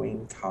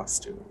Halloween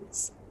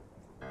costumes?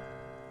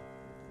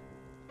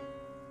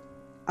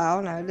 I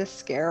don't know, to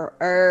scare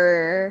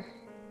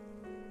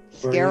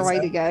What were you away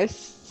the saying?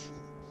 ghosts.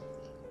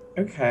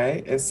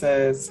 Okay. It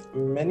says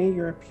many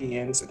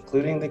Europeans,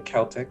 including the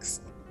Celtics,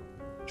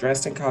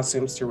 dressed in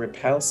costumes to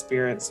repel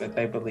spirits that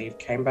they believe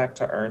came back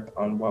to Earth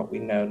on what we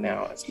know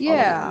now as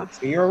Yeah. Halloween.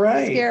 So you're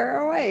right. Scare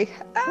away.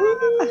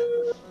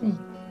 Woo!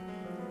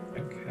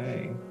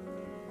 Okay.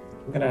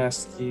 I'm gonna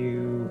ask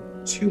you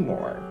two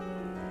more.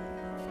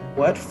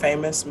 What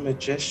famous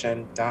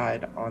magician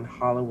died on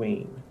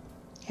Halloween?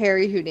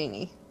 Harry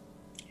Houdini.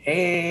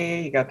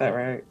 Hey, you got that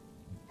right.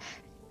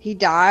 He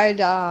died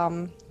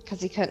because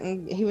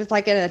he was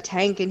like in a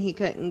tank and he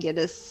couldn't get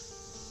his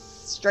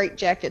straight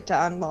jacket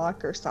to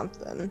unlock or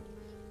something.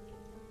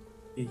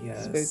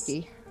 Yes.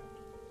 Spooky.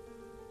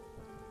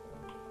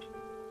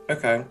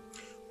 Okay.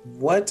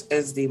 What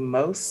is the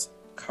most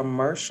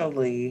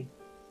commercially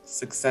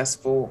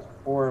successful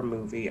horror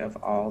movie of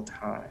all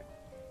time?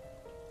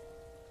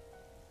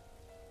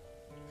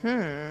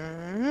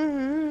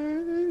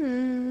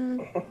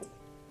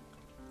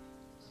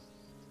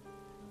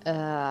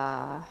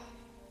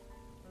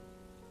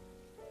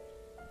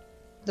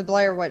 The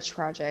Blair Witch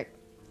Project.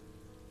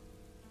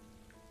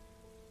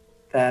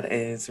 That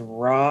is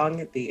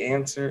wrong. The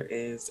answer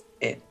is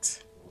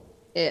It.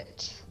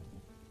 It.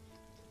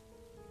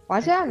 Why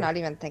did I not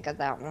even think of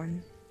that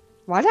one?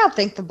 Why did I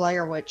think the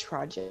Blair Witch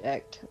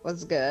Project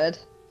was good?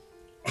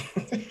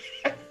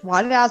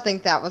 Why did I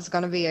think that was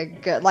going to be a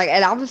good,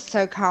 and I was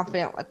so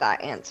confident with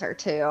that answer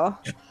too.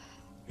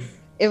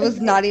 It was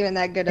not even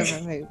that good of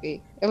a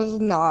movie. It was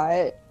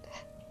not.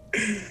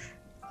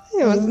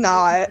 It was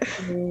not.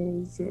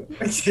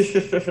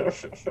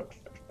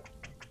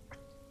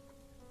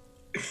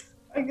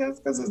 I guess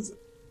because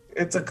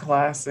it's a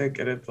classic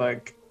and it's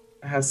like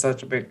has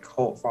such a big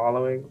cult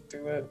following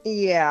to it.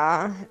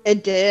 Yeah,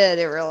 it did.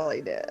 It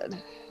really did.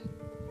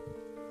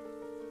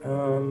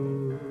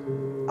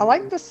 I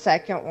like the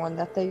second one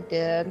that they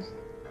did.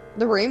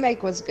 The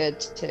remake was good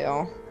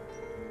too.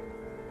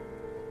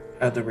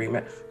 The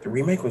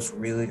remake was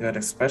really good,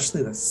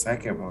 especially the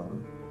second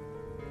one.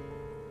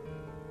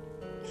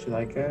 Did you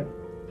like it?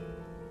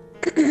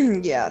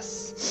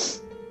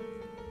 Yes.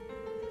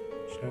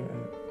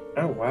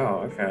 Oh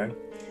wow, okay.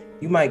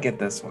 You might get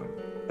this one.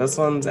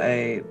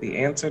 The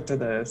answer to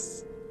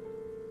this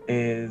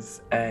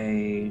is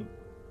a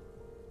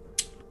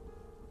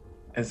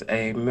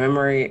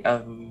memory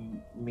of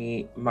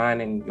me,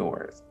 mine and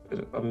yours.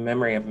 A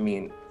memory of me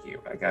and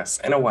you, I guess,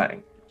 in a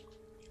wedding.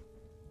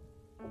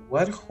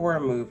 What horror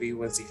movie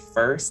was the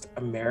first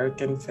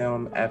American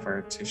film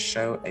ever to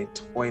show a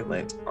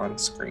toilet on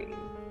screen?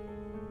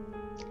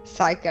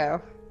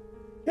 Psycho.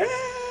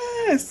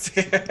 Yes!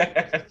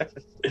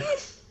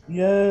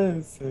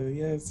 Yes.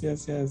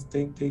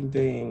 Ding, ding,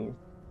 ding.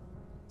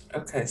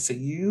 Okay, so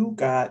you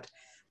got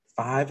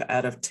 5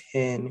 out of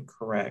 10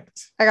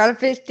 correct. I got a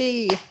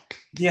 50.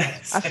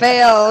 Yes. I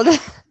failed,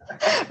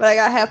 but I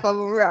got half of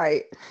them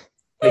right.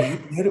 But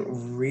you did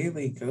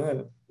really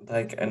good,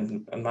 like,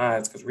 in my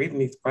eyes, because reading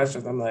these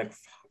questions, I'm like,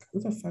 fuck, who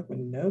the fuck would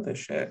know this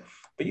shit?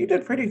 But you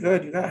did pretty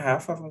good. You got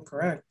half of them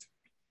correct.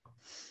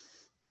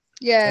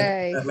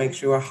 That Yay.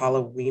 makes you a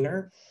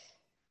Halloweener.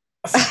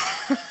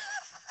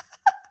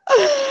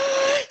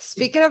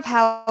 Speaking of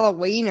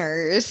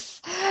Halloweeners,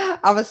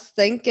 I was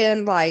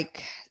thinking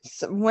like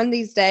one of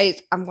these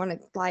days I'm gonna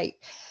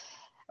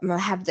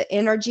have the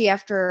energy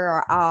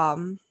after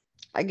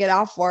I get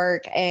off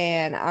work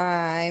and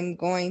I'm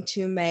going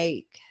to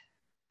make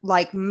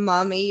like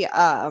mummy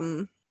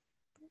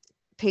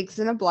pigs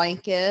in a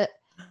blanket.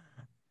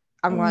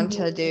 I'm going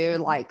to do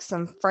Oh, like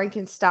some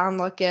Frankenstein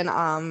looking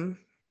Rice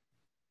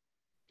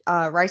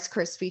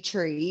Krispie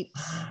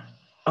treats.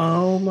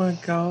 oh my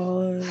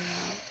God.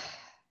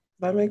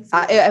 That makes me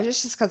It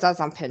was just because I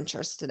was on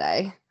Pinterest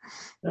today.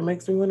 that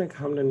makes me want to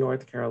come to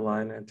North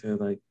Carolina to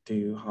like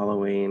do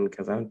Halloween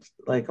because I'm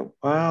like,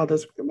 wow,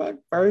 this is my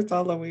first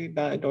Halloween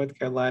night in North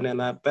Carolina, and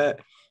I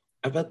bet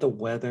the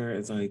weather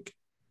is like,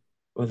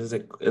 what is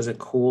it? Is it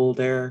cool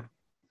there?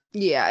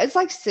 Yeah, it's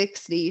like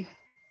 60.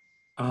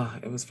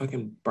 It was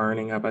fucking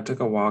burning up. I took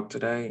a walk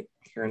today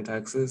here in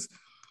Texas,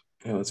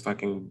 and it was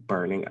fucking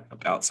burning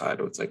up outside.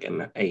 It was like in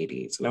the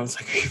 80s, and I was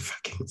like, are you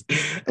fucking?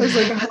 I was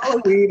like,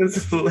 Halloween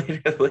is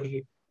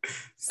literally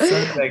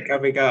Sunday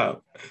coming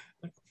up.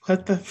 Like,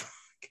 what the fuck?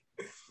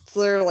 It's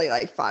literally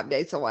like 5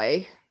 days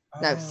away.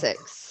 No, Oh,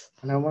 6.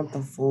 and I want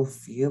the full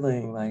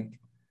feeling. Like,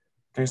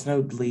 there's no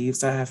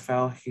leaves that have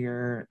fell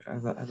here.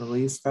 Have the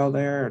leaves fell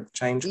there or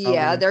changed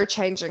Yeah, color? they're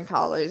changing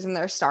colors and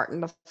they're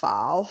starting to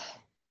fall.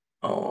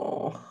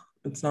 Oh,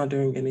 it's not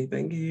doing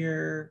anything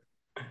here.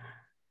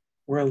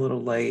 We're a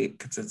little late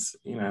because it's,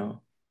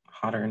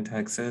 hotter in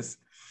Texas.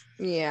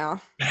 Yeah.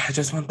 I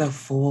just want the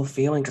full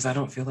feeling because I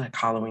don't feel like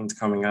Halloween's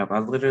coming up. I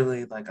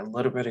literally, like a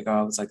little bit ago,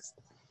 I was like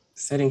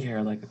sitting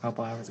here like a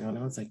couple hours ago and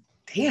I was like,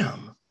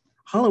 damn,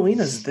 Halloween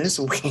is this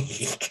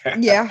week.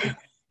 Yeah.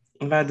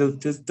 And I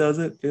just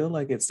doesn't feel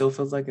like it still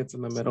feels like it's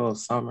in the middle of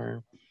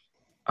summer.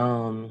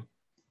 Um,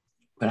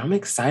 but I'm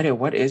excited.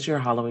 What is your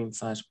Halloween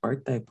slash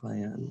birthday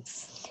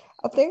plans?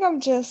 I think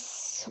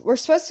we're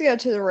supposed to go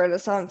to the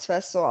Renaissance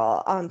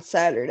Festival on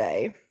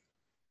Saturday,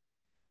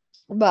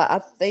 but I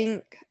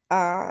think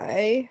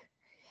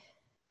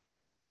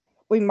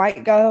we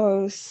might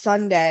go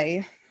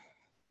Sunday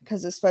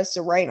because it's supposed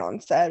to rain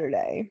on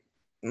Saturday,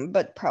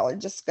 but probably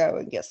just go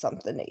and get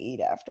something to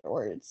eat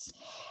afterwards.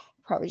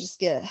 Probably just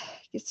get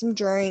some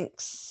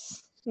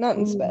drinks,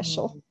 nothing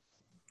special. Ooh.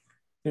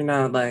 You're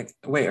not like,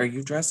 wait, are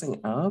you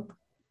dressing up?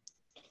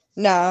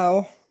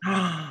 No,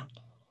 I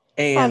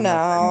Anne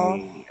know.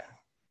 Marie.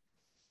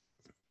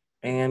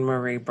 Anne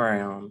Marie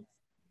Brown.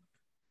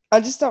 I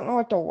just don't know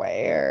what to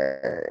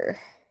wear.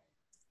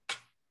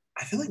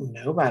 I feel like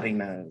nobody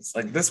knows.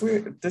 Like this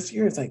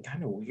year is like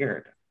kind of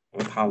weird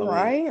with Halloween.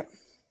 Right?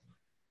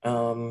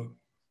 Um,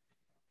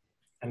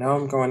 I know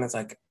I'm going as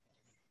like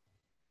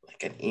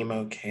an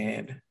emo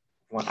kid.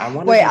 Well, I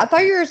want to Wait, do I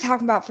thought you were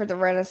talking about for the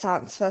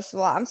Renaissance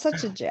Festival. I'm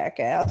such a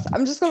jackass.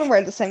 I'm just gonna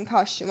wear the same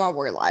costume I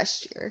wore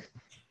last year.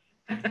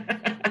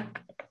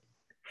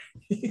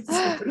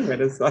 Such a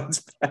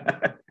Renaissance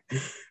fan.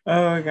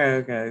 Oh,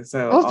 okay.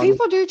 So Well,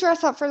 people do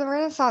dress up for the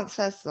Renaissance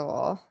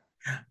Festival.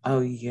 oh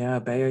yeah,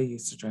 Bea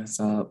used to dress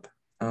up.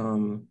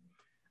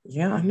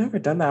 Yeah, I've never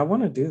done that. I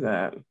want to do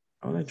that.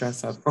 I want to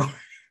dress up for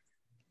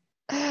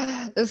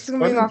This is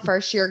gonna be what my is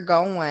first year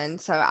going,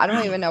 so I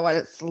don't even know what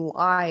it's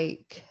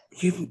like.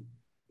 you've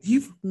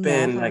you've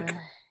been like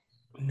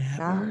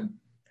Never. never.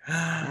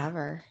 No,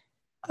 never.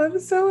 I'm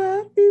so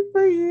happy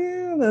for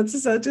you.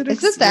 That's such an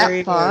Is it that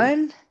experience.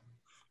 fun?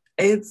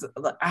 It's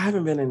I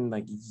haven't been in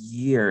like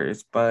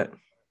years, but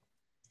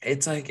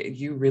it's like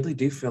you really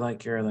do feel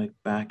like you're like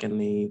back in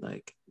the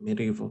like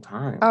medieval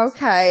times.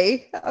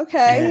 Okay.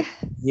 Okay. And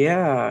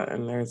yeah,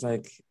 and there's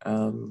like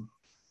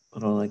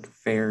little like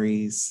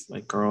fairies,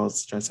 like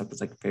girls dress up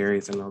as like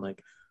fairies and they'll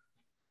like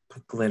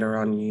put glitter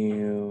on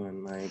you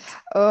and like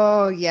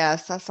Oh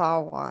yes, that's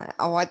all I want.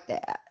 I want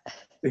that.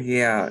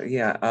 yeah.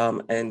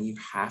 And you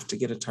have to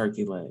get a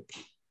turkey leg.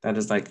 That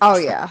is like Oh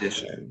yeah.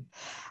 tradition.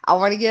 I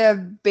want to get a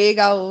big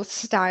old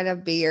stein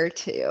of beer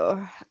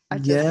too.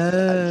 I'm so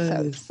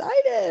Yes.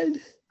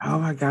 excited. Oh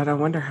my God, I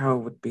wonder how it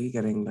would be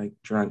getting like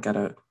drunk at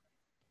a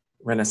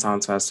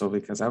Renaissance festival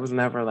because I was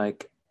never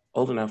like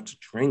old enough to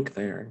drink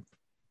there.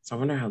 So I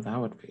wonder how that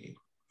would be.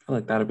 I feel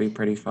like that'd be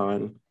pretty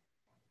fun.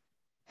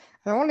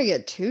 I don't want to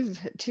get too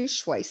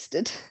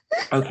wasted.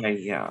 Okay,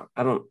 yeah.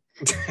 I don't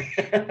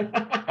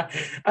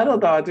I don't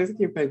know. I just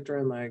keep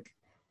picturing like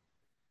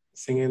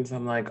singing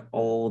some like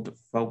old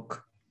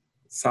folk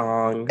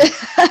song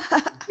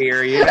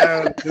here,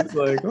 just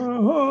like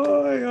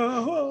ahoy,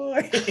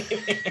 ahoy.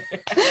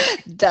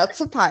 That's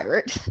a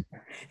pirate.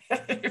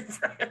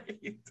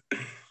 Right.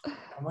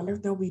 I wonder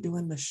if they'll be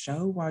doing the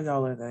show while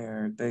y'all are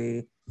there.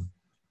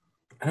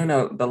 I don't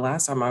know. The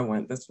last time I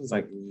went, this was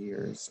like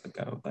years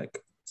ago,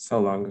 like so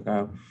long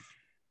ago.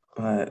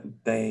 But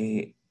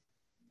I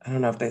don't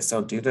know if they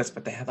still do this,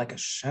 but they had like a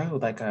show,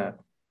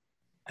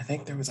 I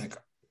think there was like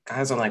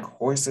guys on like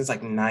horses,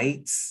 like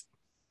knights,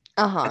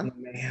 Uh-huh. and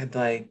then they had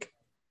like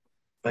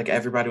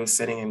everybody was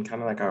sitting in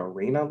kind of like an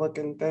arena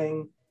looking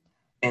thing,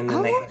 and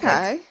then they Oh,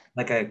 had okay.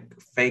 like a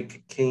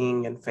fake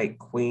king and fake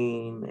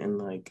queen and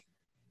like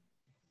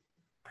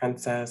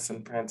princess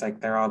and prince,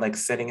 like they're all like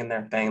sitting in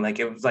their thing, like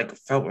it was like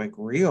felt like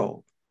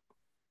real,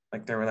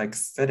 like they were like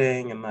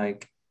sitting and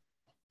like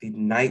the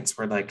knights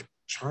were like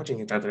charging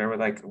each other. They were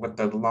like with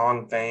the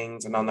long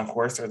things, and on the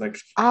horse they're like,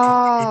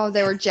 Oh,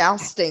 they were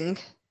jousting.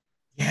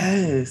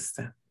 yes,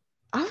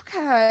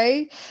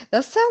 Okay.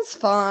 That sounds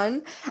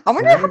fun. I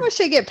wonder how right, much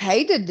they get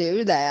paid to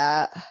do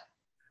that.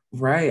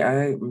 right.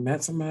 I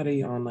met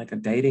somebody on like a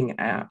dating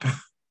app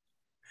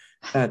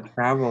that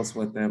travels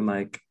with them.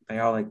 Like they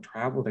all like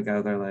travel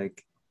together,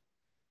 like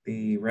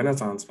the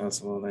Renaissance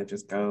Festival. They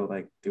just go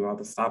like do all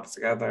the stops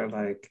together.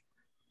 Like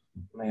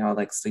they all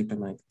like sleep in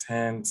like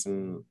tents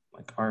and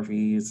like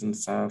RVs and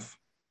stuff.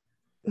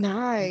 That would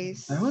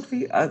Nice.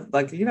 be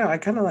like I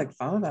kind of like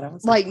thought of that. I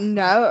was like, Like,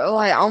 no,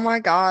 like, oh my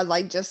God,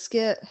 like, just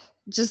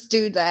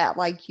do that.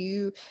 Like,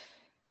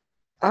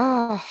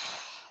 oh,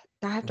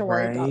 I have to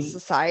worry about right,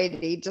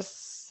 society.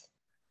 Just,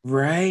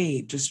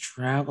 right. Just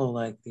travel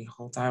like the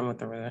whole time with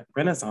the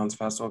Renaissance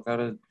Festival. Go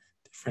to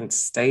different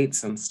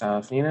states and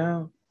stuff.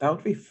 That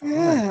would be fun.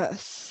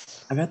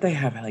 yes. I bet they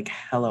have like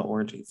hella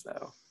orgies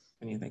though,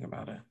 when you think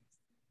about it.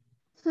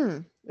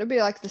 It'd be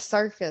like the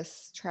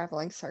circus,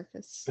 traveling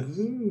circus.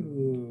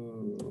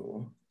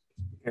 Ooh,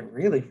 get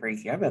really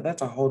freaky. I bet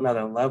that's a whole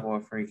nother level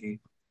of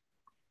freaky.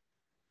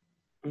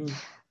 Mm.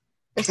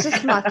 It's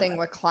just my thing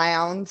with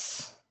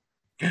clowns.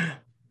 Oh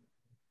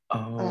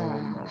Uh,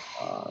 my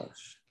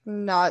gosh.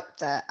 not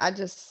that.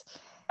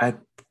 I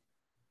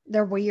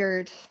They're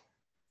weird.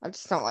 I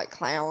just don't like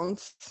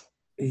clowns.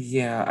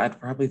 Yeah, I'd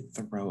probably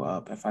throw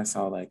up if I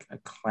saw like a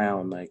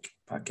clown like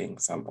fucking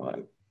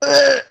someone.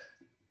 Ugh.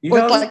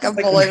 With It's like a just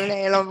like balloon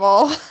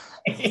animal,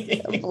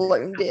 a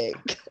balloon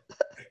dick.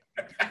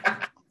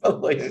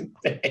 balloon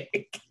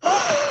dick.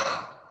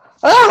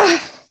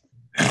 Ah!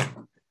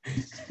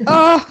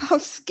 Oh, I'm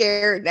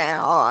scared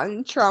now.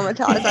 I'm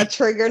traumatized. I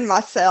triggered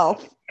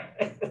myself.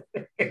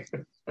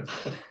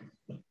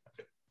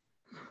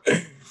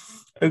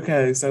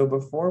 Okay, so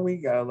before we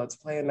go, let's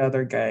play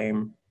another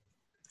game.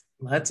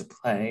 Let's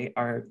play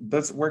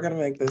we're gonna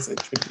make this a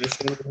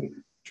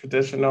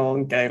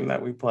traditional game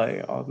that we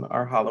play on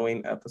our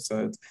Halloween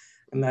episodes,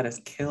 and that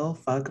is Kill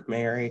Fuck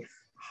Mary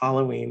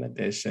Halloween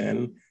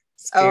edition,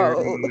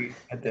 Oh, scary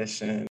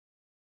edition.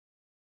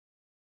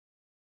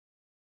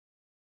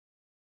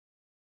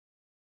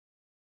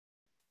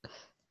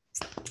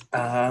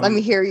 let me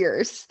Um, hear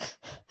yours.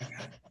 okay.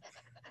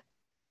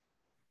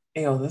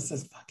 Ew, this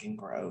is fucking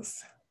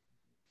gross.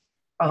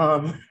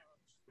 Um,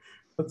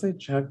 let's say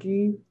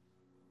Chucky,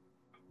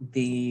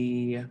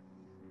 the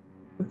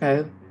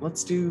okay,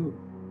 let's do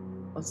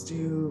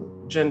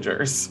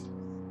gingers.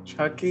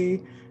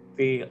 Chucky,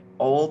 the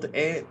old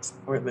it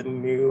or the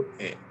new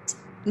it.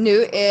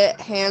 Knew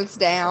it, hands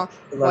down.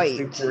 Let's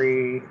do Wait,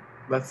 three.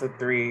 That's the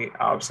three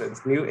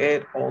options: new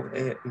it, old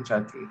it, and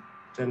Chucky.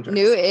 knew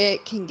Gingers.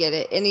 it can get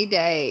it any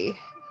day.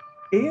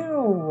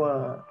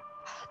 Ew.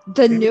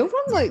 The new Ew.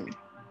 one,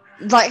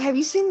 like, have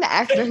you seen the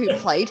actor who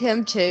played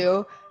him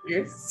too?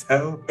 You're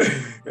so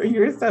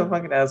you're so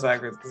fucking ass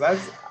backwards because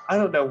I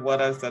don't know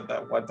what I said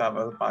that one time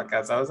on the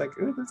podcast. I was like,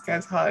 "Ooh, this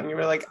guy's hot," and you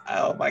were like,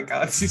 "Oh my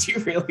god, did you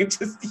really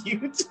just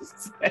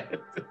said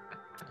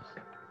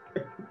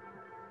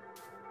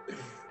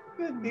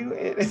the new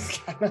it is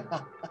kind of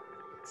hot."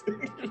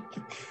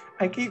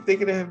 I keep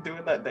thinking of him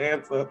doing that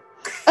dance. Though.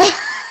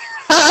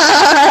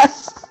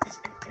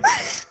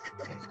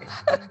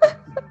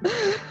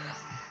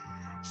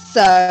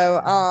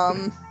 So,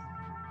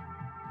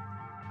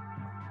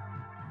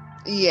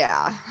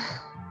 yeah.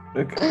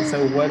 Okay,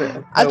 so what?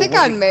 I So think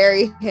what? I'd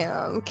marry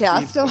him. You,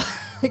 Can you still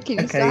okay,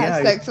 have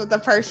yeah, sex with the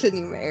person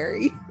you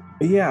marry?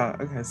 yeah.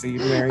 Okay, so you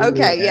marry new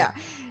Okay, it. yeah.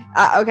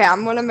 Okay,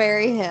 I'm gonna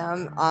marry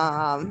him.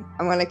 I'm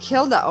gonna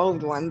kill the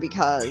old one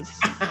because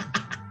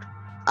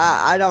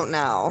I don't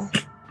know.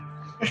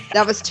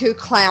 That was too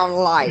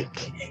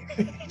clown-like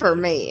for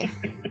me.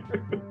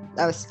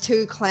 That was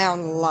too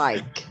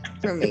clown-like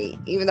for me,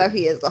 even though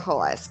he is a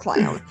whole ass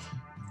clown.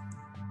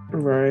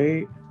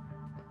 Right.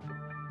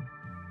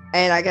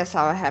 And I guess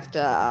I would have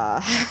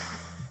to,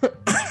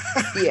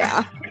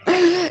 yeah,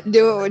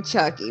 do it with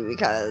Chucky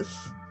because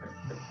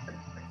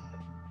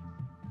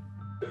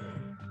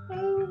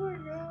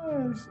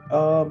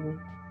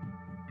Um,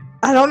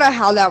 I don't know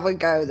how that would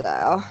go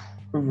though.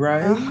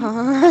 right?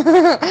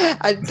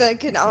 I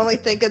can only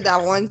think of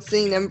that one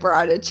scene in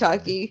Bride of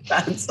Chucky.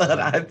 That's what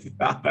I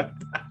thought about.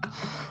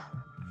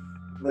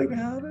 Like,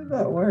 how did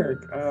that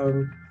work?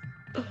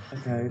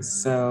 Okay,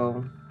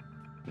 so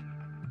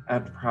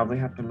I'd probably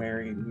have to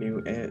marry New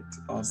It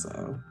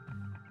also.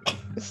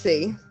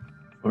 See,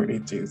 Lordy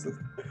Jesus.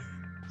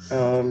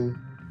 Yeah,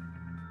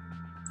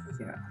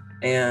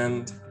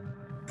 and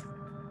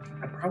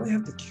I'd probably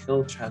have to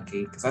kill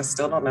Chucky because I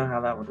still don't know how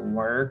that would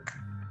work.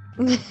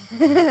 And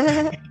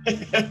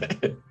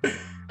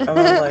I'm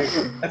like,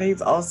 and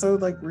he's also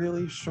like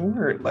really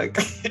short. Like,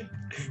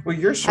 well,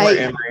 you're short,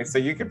 Hey. Emery, so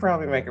you could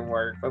probably make it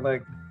work. But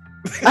like,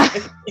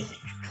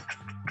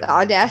 The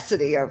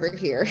audacity over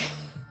here.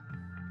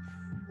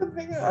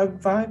 I'm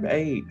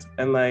 5'8",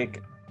 and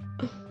like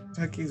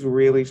Chucky's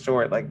really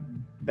short. Like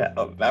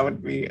that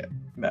would be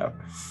no.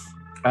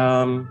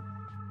 I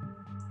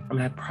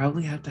mean, I'd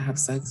probably have to have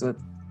sex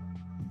with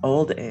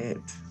old It.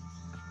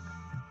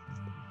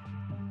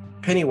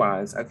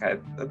 Pennywise. Okay,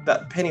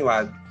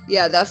 Pennywise.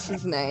 Yeah, that's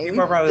his name.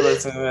 People are probably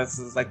listening to this.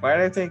 It's like, why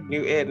did I take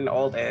New It and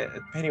Old It?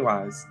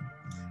 Pennywise.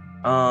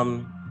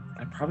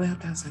 I'd probably have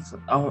to have sex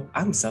with. Oh,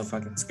 I'm so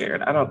fucking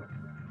scared.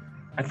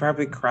 I'd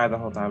probably cry the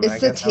whole time.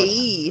 It's the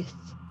teeth.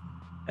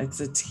 It's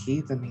the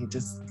teeth, and he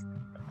just,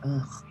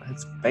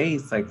 his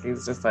face, like he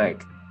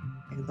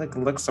like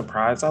looks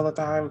surprised all the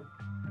time.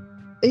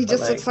 He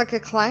just looks like a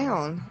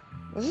clown.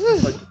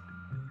 Like,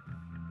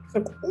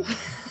 that's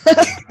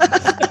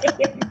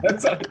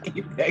what I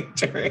keep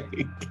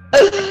picturing.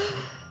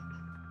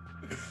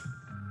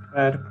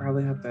 I'd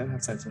probably have to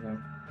have sex with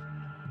him.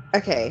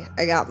 Okay,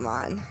 I got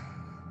mine.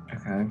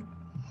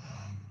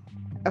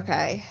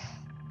 Okay.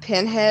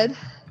 Pinhead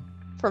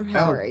from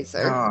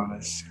Hellraiser. Oh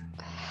gosh.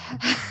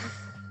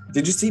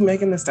 Did you see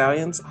Megan Thee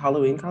Stallion's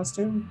Halloween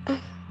costume?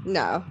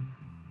 No.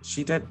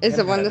 She did. Is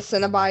it one of the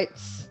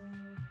Cenobites?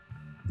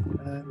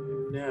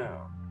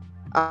 No.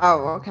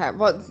 Oh, okay.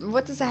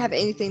 What does that have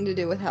anything to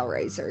do with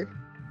Hellraiser?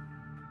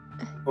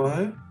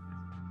 What?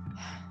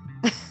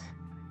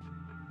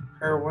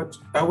 Her what?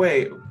 Oh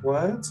wait,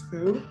 what?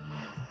 Who?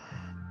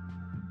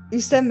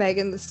 You said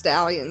Megan Thee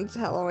Stallion's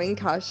Halloween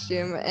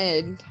costume,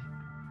 and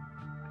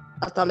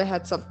I thought it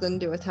had something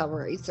to do with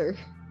Hellraiser.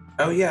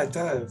 Oh yeah, it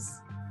does.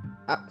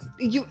 I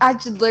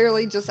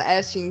literally just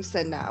asked you and you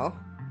said no.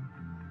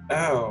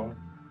 Oh.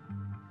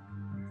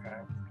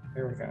 Okay.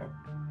 Here we go.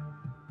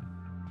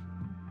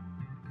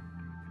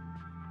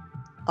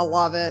 I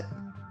love it.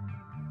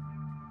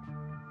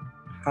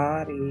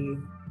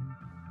 Hottie.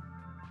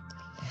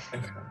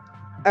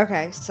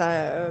 Okay,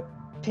 so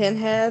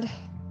Pinhead.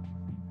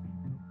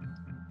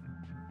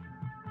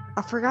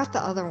 I forgot the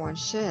other one.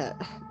 Shit.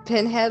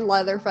 Pinhead,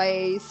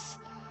 Leatherface.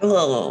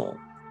 Oh.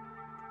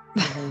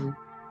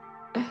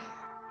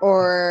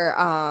 Or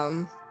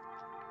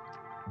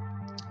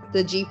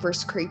the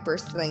Jeepers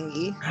Creepers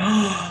thingy.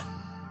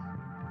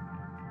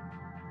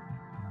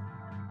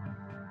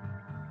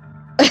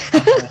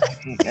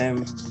 I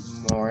am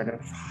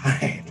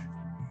mortified.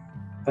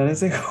 That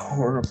is a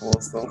horrible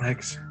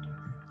selection.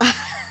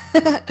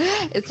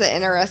 It's an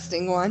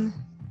interesting one.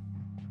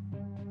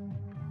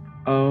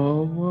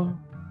 Oh,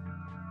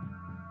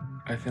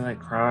 I feel like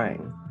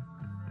crying.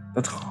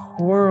 That's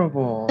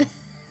horrible.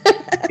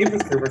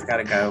 Jeepers Creepers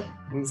gotta go.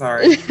 I'm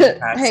sorry.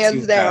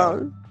 Hands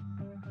down.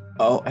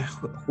 Oh,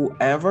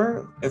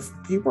 whoever, if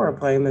people are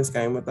playing this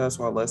game with us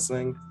while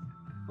listening,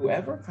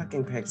 whoever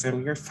fucking picks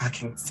him, you're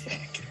fucking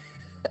sick.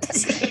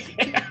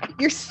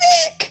 You're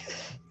sick.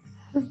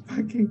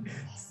 Fucking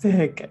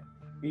sick.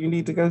 You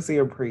need to go see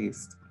a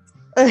priest.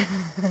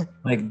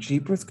 Like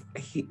Jeepers,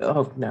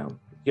 oh no,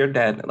 you're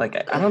dead. Like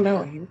I don't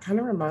know. He kind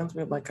of reminds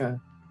me of like a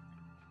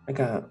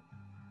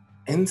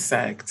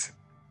insect.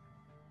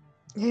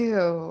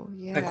 Ew,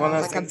 yeah, like one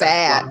of those like a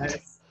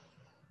bat.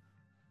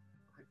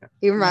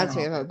 He reminds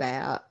me of a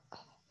bat.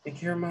 Like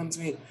he reminds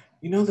me,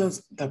 you know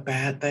the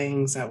bat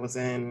things that was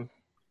in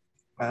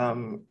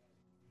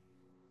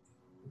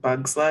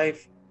Bug's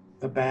Life,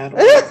 the bat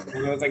ones,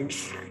 and it was like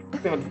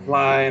they would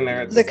fly and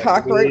they're the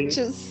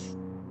cockroaches.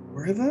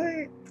 Were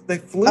they? They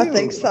flew. I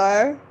think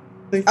so.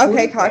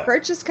 Okay,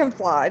 cockroaches can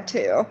fly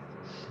too.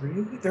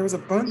 Really? There was a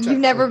bunch. You've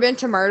never been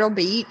to Myrtle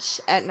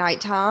Beach at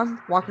nighttime,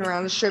 walking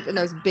around the strip and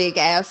those big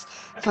ass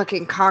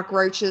fucking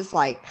cockroaches,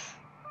 like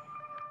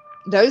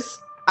those.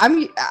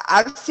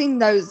 I've seen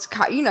those,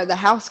 the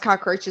house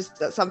cockroaches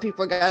that some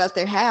people got at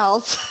their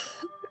house.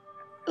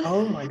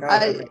 Oh my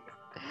god!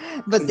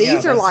 But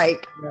these are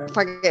like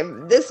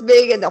fucking this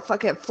big and they'll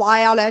fucking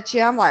fly out at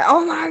you. I'm like,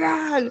 oh my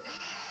god.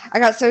 I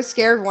got so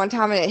scared one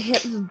time and it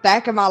hit the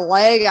back of my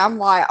leg. I'm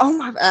like, oh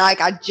my, like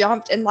I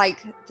jumped and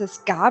like this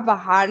guy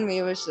behind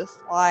me was just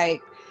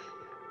like,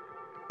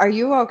 are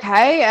you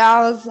okay? And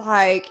I was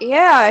like,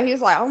 yeah.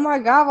 He's like, oh my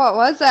God, what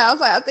was that? I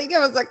was like, I think it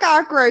was a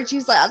cockroach.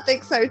 He's like, I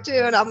think so too.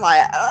 And I'm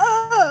like,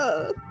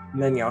 oh.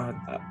 And then y'all had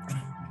that.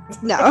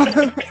 No.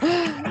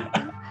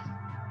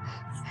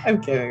 I'm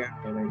kidding.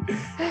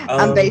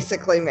 I'm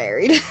basically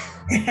married.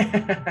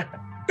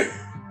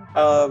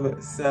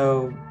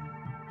 So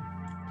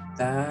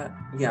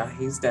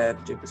He's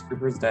dead. Jeepers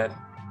Creeper's dead.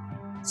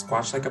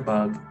 Squashed like a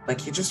bug. Like,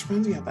 he just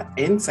reminds me of an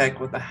insect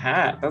with a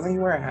hat. Doesn't he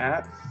wear a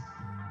hat?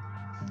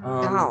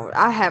 No,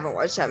 I haven't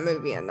watched that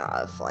movie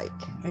enough. Like,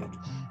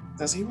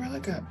 does he wear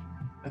like I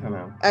don't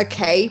know. A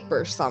cape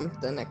or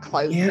something, a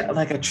cloak. Yeah,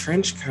 like a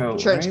trench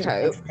coat, right? A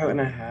trench coat and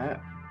a hat.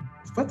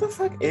 What the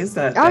fuck is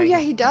that thing? Oh, yeah,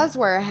 he does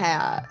wear a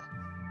hat.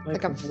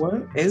 Like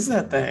what is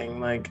that thing?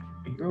 Like,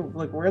 you're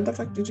like, where the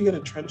fuck did you get a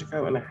trench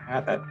coat and a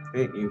hat that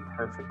fit you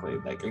perfectly?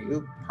 Like, are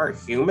you part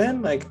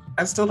human? Like,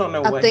 I still don't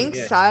know what I think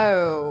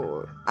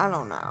so. I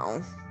don't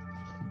know.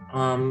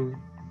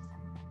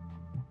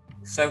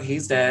 So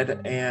he's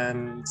dead,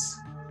 and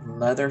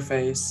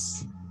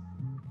Leatherface.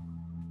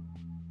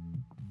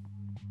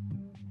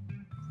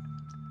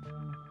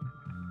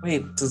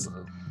 Wait, does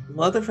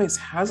Leatherface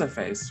has a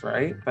face,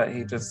 right? But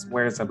he just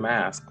wears a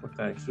mask with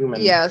a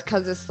human. Yeah,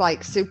 because it's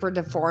like super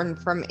deformed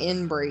from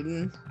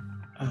inbreeding.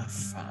 Oh,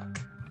 fuck.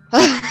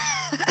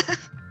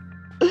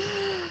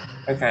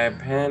 Okay,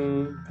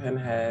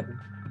 Pinhead.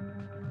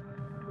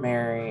 I'm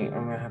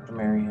gonna have to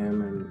marry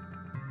him, and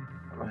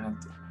I'm gonna have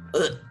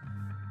to.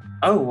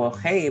 Oh, well,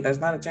 hey, there's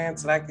not a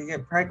chance that I could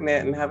get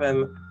pregnant and have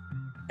an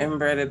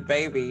inbred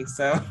baby,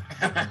 so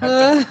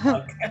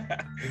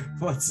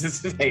what's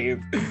his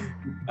name?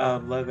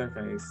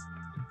 Leatherface.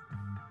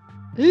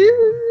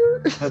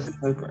 That's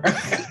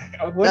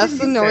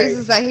the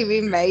noises that he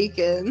be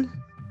making.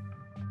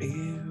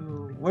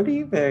 Ew. What do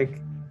you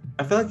think?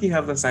 I feel like you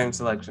have the same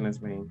selection as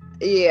me.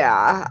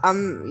 Yeah,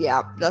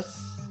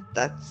 that's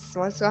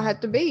what it's gonna have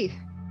to be.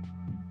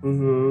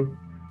 Mm-hmm.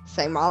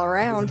 Same all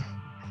around.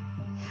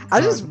 I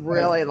just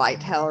really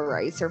liked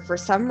Hellraiser. For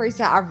some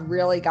reason, I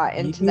really got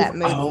into that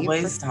movie. I've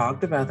always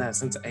talked about that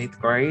since 8th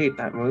grade,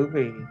 that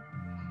movie.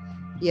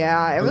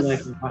 Yeah, it was.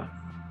 Like,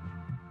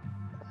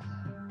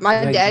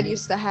 my dad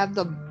used to have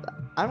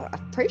I'm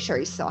pretty sure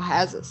he still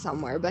has it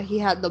somewhere, but he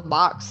had the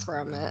box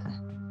from it.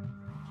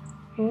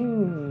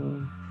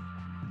 Do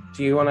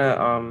you want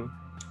to,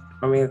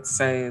 let me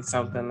say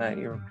something that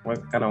you're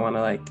going to want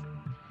to, like,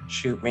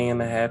 shoot me in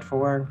the head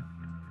for?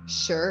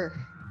 Sure.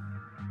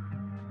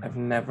 I've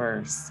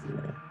never seen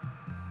it.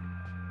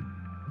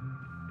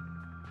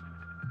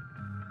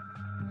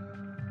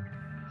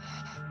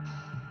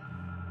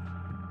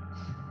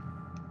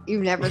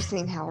 You've never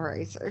seen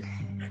Hellraiser.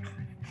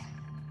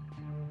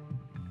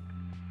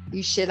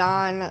 You shit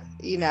on,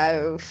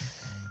 The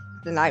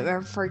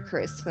Nightmare Before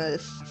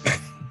Christmas.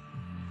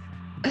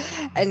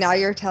 And now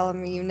you're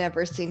telling me you've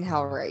never seen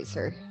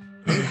Hellraiser.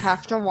 You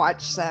have to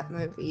watch that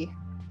movie.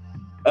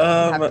 You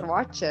have to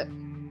watch it.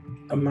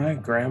 My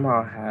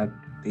grandma had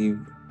the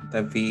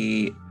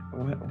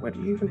what do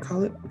you even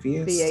call it?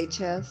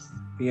 VHS.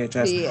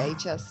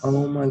 VHS.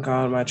 Oh my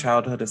god, my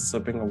childhood is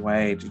slipping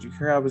away. Did you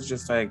hear? I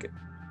was like,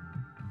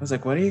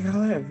 what do you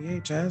call it?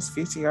 VHS?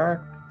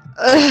 VCR?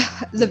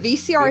 The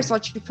VCR is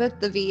what you put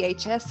the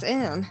VHS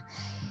in.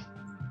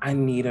 I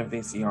need a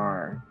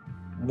VCR.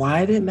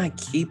 Why didn't I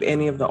keep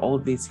any of the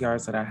old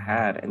VCRs that I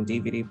had and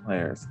DVD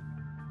players?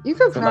 You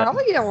could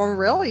probably get one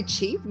really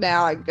cheap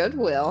now at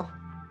Goodwill.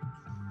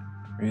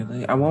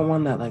 Really? I want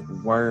one that like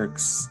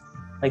works.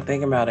 Like,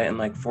 think about it, in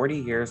like 40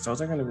 years, those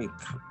are gonna be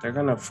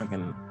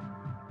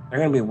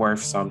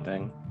worth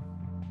something.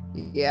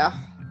 Yeah.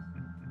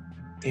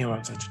 Damn,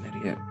 I'm such an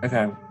idiot.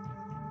 Okay.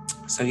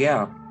 So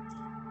yeah.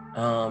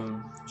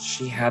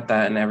 She had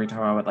that, and every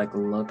time I would like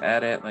look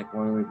at it, like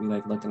when we would be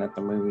like looking at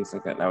the movies,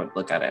 like that, and I would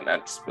look at it and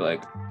I'd just be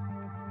like,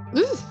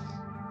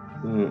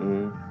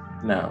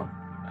 no,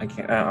 I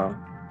can't.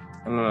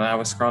 And then I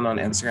was scrolling on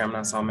Instagram and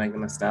I saw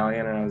Megan Thee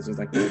Stallion, and I was just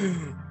like,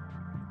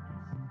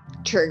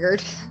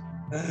 triggered.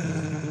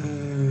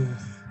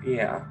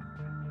 Yeah.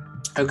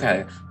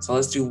 Okay, so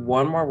let's do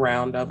one more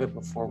round of it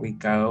before we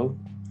go,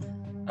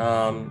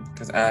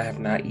 because I have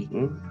not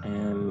eaten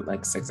in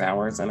like 6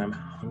 hours and I'm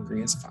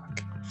hungry as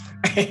fuck.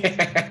 Okay,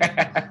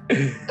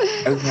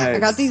 I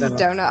got these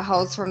donut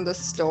holes from the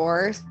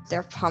store.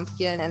 They're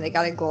pumpkin and they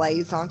got a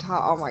glaze on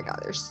top. Oh my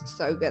god, they're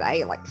so good. I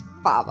ate like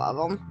 5 of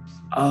them.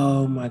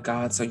 Oh my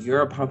god, so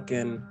you're a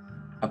pumpkin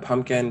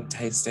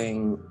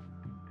tasting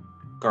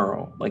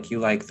girl. Like, you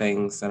like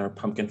things that are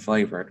pumpkin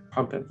flavored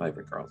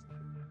girls.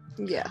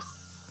 Yes.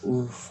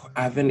 Oof,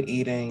 I've been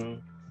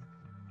eating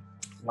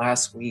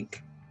last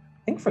week,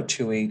 I think for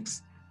 2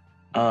 weeks.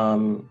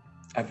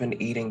 I've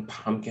been eating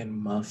pumpkin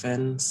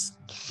muffins.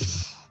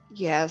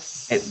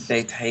 Yes.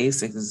 They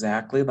taste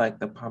exactly like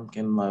the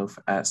pumpkin loaf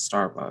at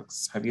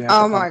Starbucks. Have you had?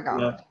 Oh my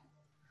god.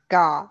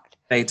 God.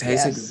 They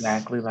taste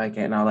exactly like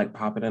it, and I'll like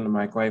pop it in the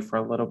microwave for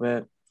a little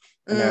bit.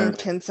 And they're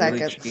 10 really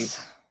seconds. cheap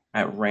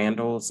at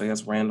Randall's. I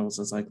guess Randall's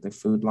is like the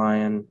Food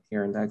Lion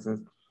here in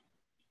Texas.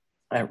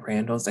 At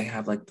Randall's, they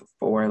have like the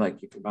 4,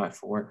 like you can buy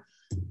 4.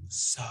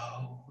 So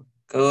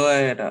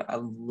good. I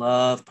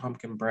love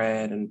pumpkin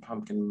bread and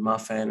pumpkin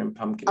muffin and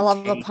pumpkin I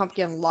love cake. a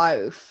pumpkin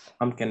loaf.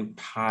 Pumpkin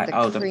pie.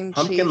 The cream the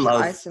pumpkin cheese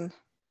loaf. icing.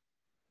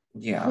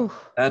 Yeah, whew.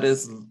 That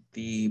is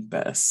the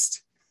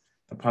best.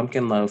 The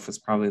pumpkin loaf is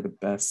probably the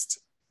best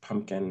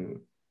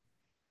pumpkin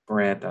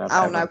bread that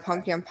I've ever know,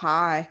 pumpkin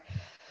pie.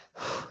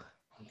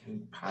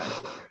 Pumpkin pie.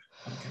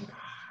 Pumpkin pie.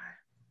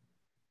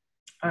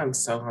 I'm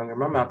so hungry.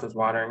 My mouth is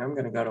watering. I'm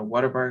gonna go to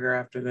Whataburger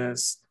after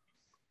this.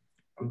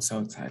 I'm so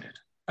excited.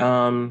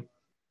 Um,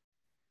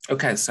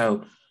 okay,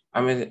 so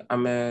I'm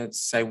gonna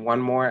say one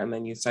more and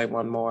then you say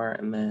one more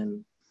and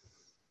then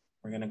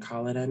we're gonna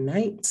call it a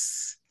night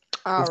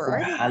before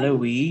Alrighty.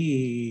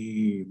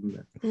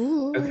 Halloween.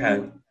 Okay,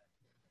 Ooh.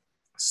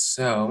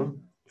 so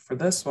for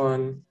this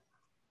one,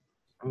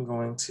 I'm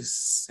going to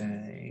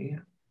say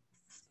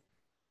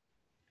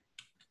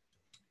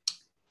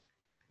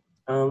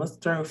let's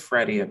throw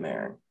Freddy in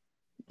there.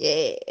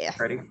 Yeah.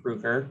 Freddy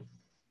Krueger.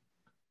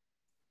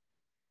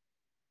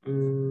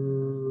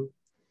 Mm,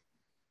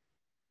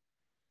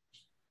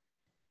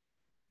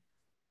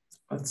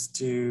 let's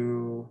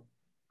do.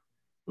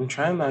 I'm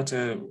trying not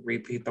to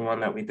repeat the one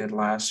that we did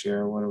last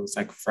year when it was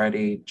like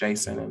Freddy,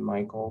 Jason, and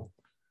Michael.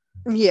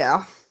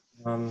 Yeah.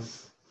 Um,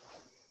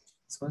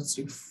 so let's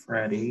do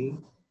Freddy.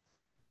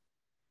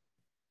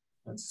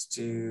 Let's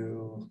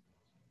do.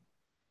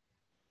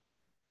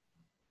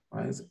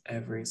 Why is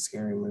every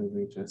scary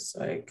movie just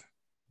like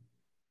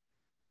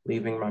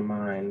leaving my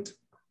mind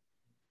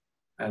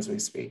as we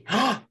speak?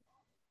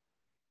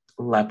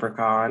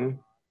 Leprechaun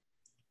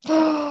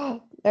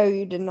No,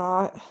 you did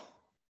not.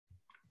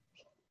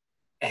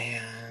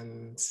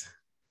 and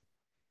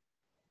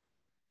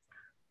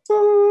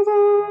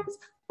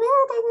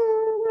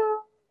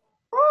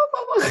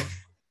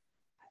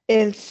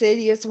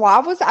Insidious. Why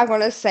was I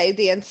going to say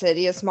the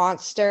Insidious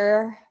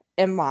monster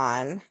in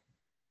mine,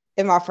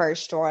 in my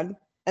first one?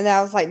 And then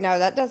I was like, no,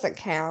 that doesn't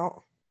count.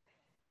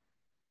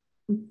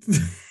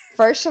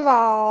 First of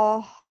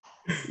all,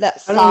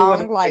 that I don't even want to song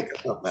think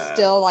like about that.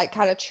 still like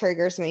kind of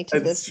triggers me to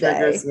It this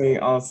triggers day. me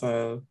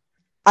also.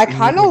 I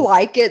kind of You,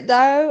 like it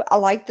though. I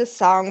like the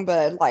song,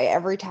 but like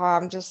every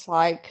time, just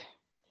like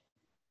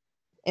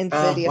why did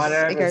Insidious,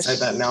 I it even say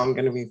that? goes. Now I'm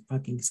gonna be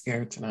fucking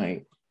scared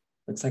tonight.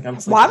 Looks like I'm Why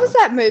sleeping was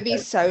on. that movie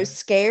so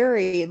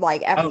scary?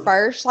 Like at Oh,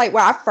 first, like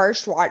when I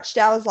first watched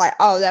it, I was like,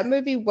 "Oh, that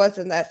movie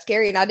wasn't that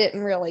scary," and I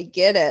didn't really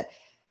get it.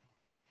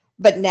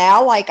 But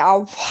now, like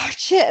I'll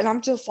watch it, and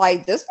I'm just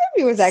like, "This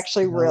movie was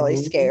actually really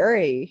so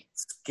scary."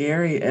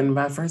 scary. And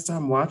my first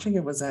time watching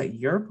it was at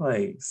your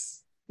place.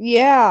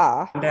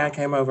 Yeah. One day I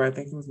came over, I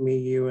think it was me,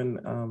 you,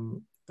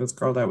 and this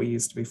girl that we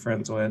used to be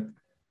friends with.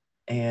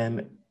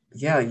 And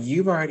yeah,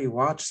 you've already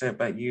watched it,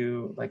 but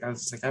you like I was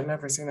just like, I've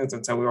never seen this.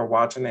 And so we were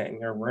watching it in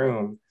your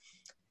room.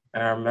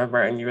 And I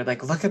remember, and you were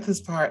like, look at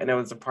this part. And it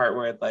was the part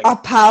where it I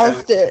like,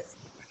 paused it.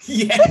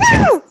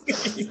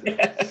 yes,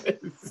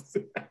 yes.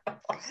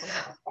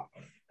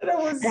 And I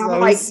was And I'm so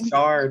like,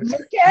 scarred look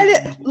for at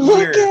it, look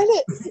years. at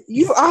it.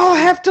 You all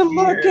have to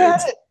look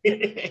at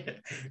Years.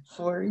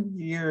 For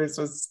years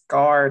was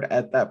scarred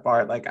at that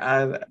part.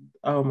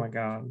 Oh my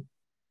God.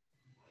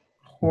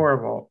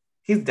 Horrible.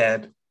 He's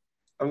dead.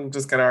 I'm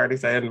just gonna already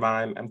say in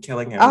mine. I'm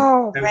killing him.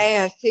 Oh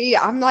man, see,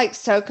 I'm like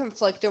so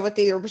conflicted with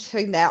either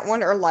between that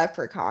one or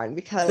Leprechaun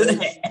because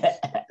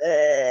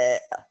uh,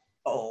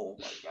 Oh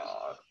my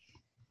God.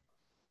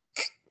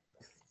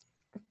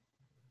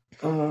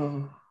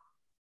 Oh,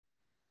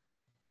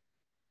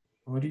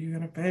 what are you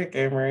gonna pick,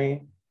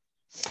 Amory?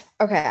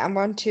 okay, I'm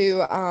going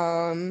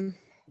to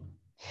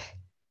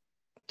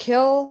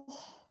kill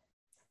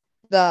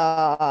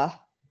the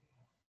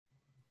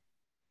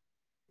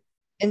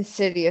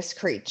insidious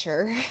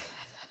creature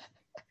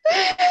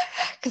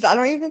because I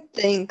don't even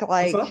think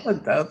Was like that the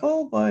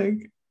devil?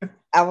 Like,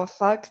 I would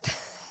fuck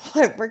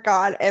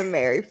Leprechaun and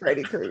marry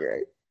Freddy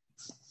Krueger.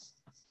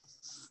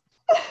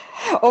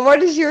 Well,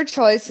 what is your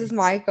choices,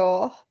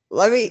 Michael?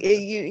 Let me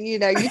you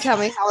tell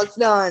me how it's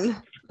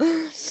done.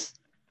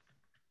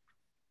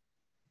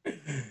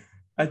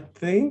 I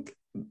think,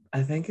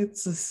 I think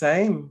it's the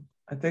same.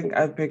 I think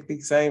I'd pick the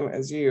same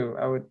as you.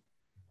 I would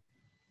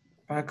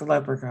back a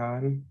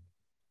leprechaun.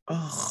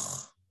 Ugh.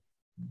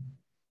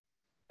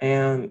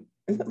 And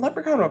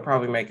leprechaun will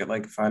probably make it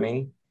like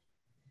funny,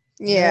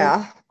 right?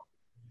 Yeah, And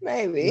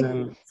maybe. then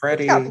It's got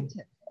Freddy,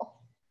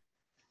 potential.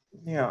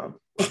 yeah.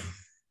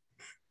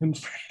 And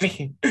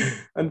Freddie,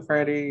 and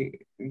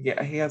Freddie,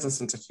 yeah, he has a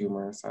sense of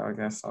humor, so I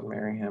guess I'll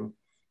marry him.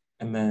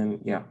 And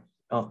then, yeah.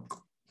 Oh,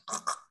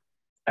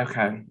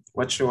 okay.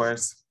 What's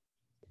yours?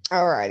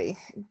 Alrighty.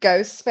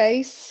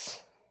 Ghostface.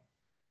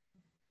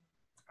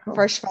 Oh.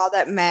 First of all,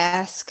 that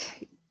mask.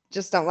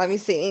 Just don't let me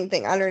see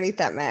anything underneath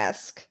that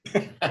mask.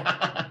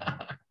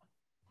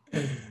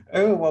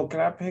 Oh, well,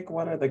 can I pick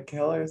one of the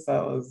killers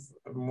that was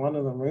in one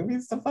of the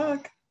movies to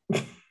fuck?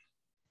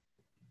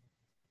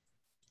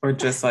 Or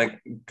just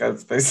like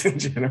Ghostface in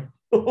general?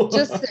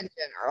 Just in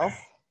general.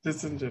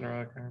 Just in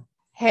general, okay.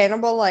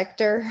 Hannibal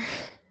Lecter.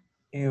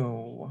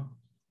 Ew.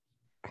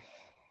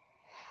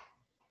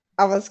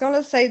 I was going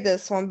to say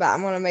this one, but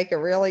I'm going to make it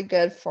really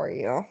good for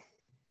you.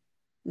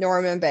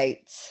 Norman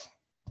Bates.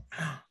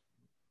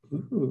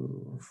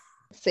 Ooh.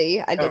 See,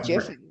 I did you a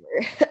Or-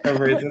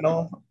 favor.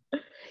 Original?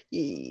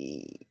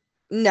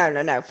 No.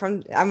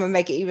 I'm gonna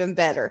make it even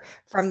better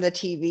from the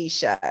TV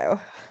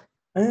show.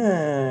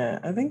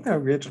 I think the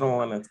original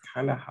one is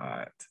kind of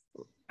hot.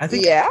 I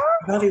think Yeah.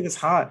 I thought he was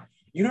hot.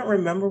 you don't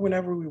remember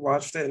whenever we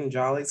watched it in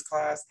Jolly's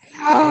class,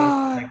 and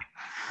like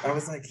Oh, I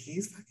was like,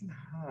 he's fucking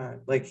hot.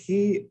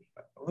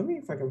 Let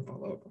me fucking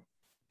pull up.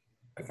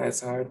 Okay,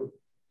 so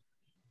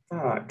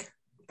fuck,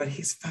 but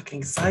he's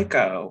fucking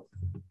psycho.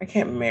 I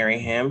can't marry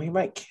him. He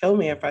might kill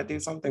me if I do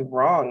something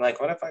wrong. Like,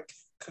 what if I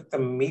cook the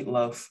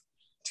meatloaf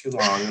too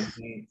long and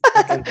he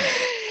fucking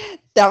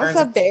that was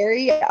turns a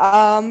very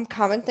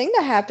common thing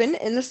to happen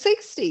in the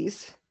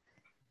 60s.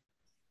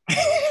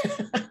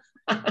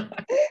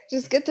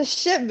 Just get the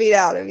shit beat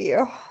out of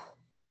you.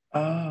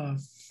 Oh,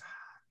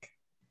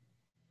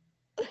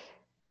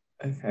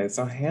 okay.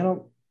 So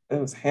Hannibal, it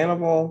was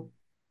Hannibal.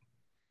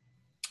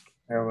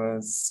 There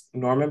was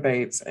Norman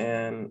Bates,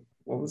 and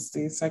what was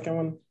the second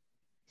one?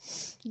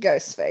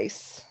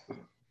 Ghostface.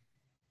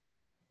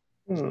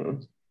 Hmm.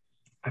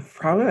 I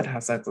probably would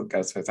have sex with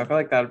Ghostface. I feel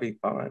like that would be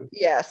fun.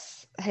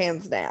 Yes,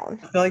 hands down.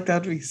 I feel like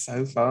that would be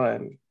so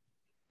fun.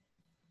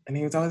 And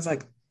he was always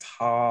like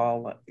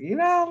tall, you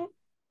know?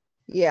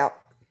 Yeah.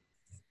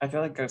 I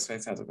feel like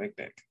Ghostface has a big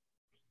dick.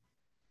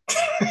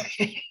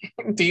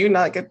 Do you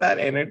not get that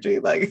energy?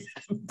 Like,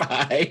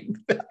 vibe?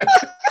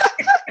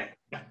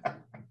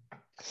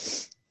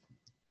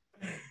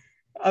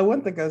 I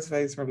want the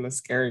Ghostface from the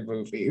scary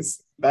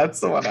movies. That's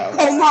the one I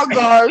Oh want. my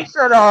god,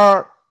 shut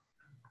up.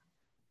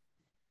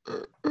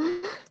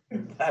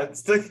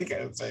 That's the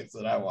Ghostface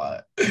that I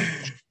want.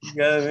 You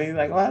know what I mean?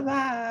 Like, what's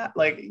that?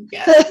 Like,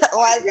 yes,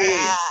 What's fuck me.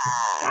 that?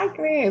 Fuck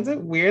me. Is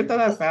it weird that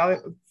I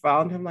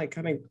found him like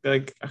kind of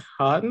like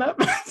hot in that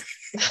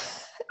movie?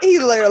 He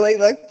literally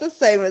looked the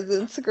same as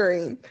in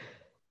Scream.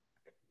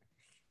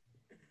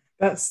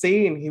 That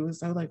scene, he was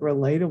so like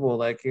relatable.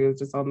 Like he was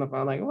just on the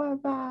phone, like,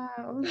 what's that?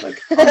 I was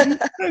like,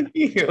 oh,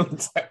 he's so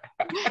cute.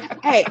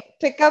 Hey,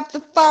 pick up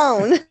the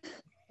phone.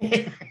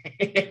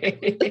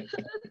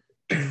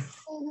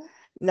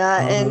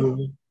 Nothing.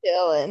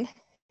 um,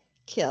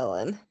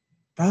 Killing.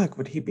 fuck,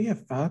 would he be a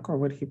fuck or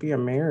would he be a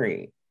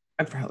Mary?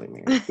 I'd probably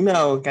marry.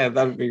 No, okay,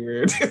 that would be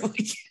weird.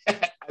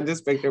 Like, I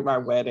just picture my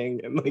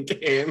wedding and like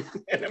him.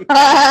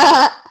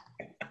 I'd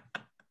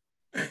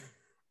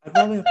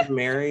probably have to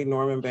marry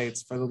Norman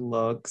Bates for the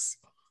looks,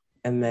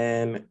 and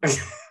then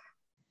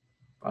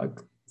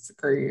fuck,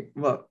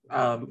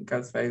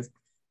 Ghostface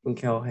and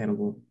kill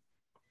Hannibal.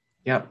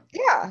 Yep,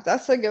 Yeah,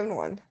 that's a good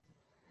one.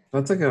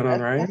 that's a good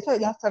one, right?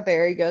 That's a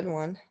very good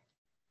one.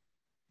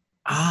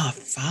 Ah,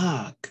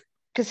 fuck.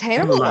 Because Never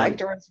Hannibal mind.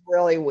 Lecter was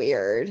really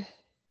weird.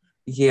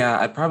 Yeah,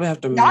 I'd probably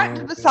have to Not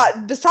marry.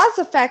 besides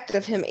the fact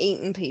of him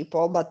eating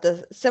people, but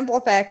the simple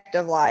fact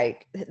of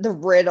like the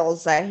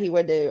riddles that he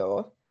would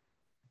do.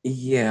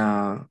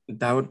 Yeah,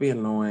 that would be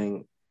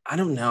annoying. I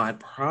don't know. I'd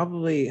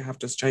probably have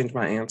to change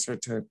my answer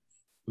to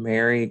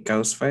marry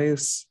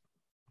Ghostface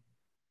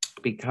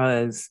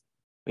because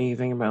when you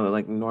think about it,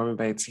 like Norman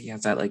Bates, he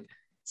has that like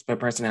split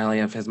personality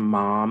of his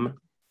mom,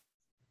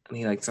 and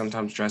he like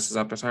sometimes dresses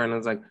up as her, and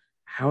it's like,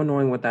 how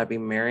annoying would that be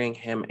marrying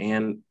him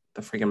and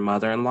the freaking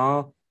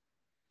mother-in-law?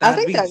 I That'd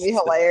think be that'd be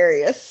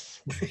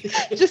hilarious.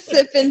 Just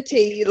sipping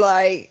tea,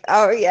 like,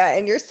 oh yeah,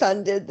 and your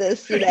son did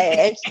this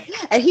today.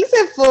 And he's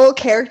in full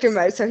character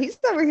mode, so he's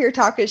over here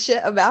talking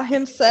shit about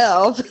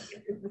himself.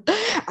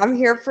 I'm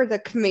here for the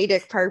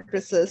comedic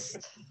purposes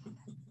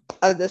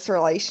of this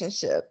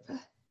relationship.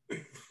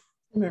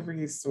 Whenever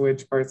you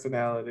switch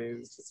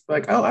personalities, just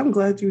like, oh, I'm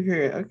glad you're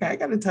here. Okay, I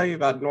got to tell you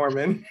about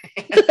Norman.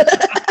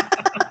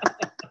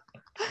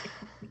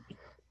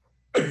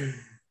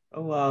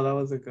 Oh wow, that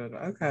was a good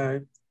one.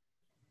 Okay.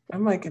 I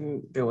might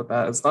can deal with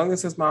that as long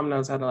as his mom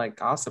knows how to like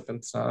gossip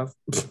and stuff.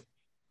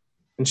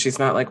 And she's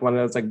not like one of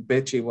those like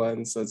bitchy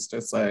ones that's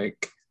just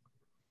like,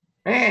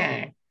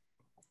 eh,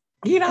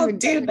 you don't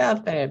do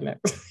nothing.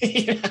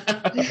 You know?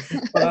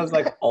 One of those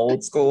like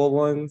old school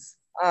ones.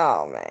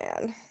 Oh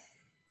man,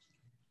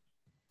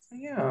 So,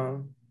 yeah,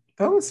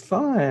 that was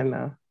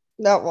fun.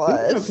 that We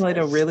haven't was played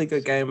a really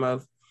good game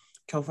of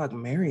Kill Fuck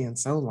Mary in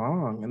so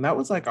long. And that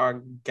was like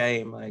our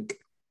game, like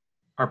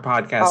our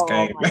podcast oh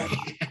game. my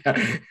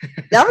god.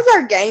 That was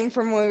our game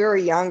from when we were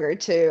younger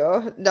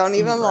too. Don't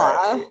even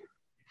lie. Right.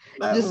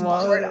 That Just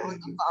bored on was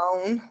the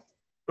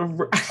phone.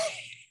 right.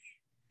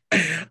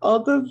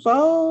 On the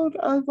phone.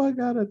 Oh my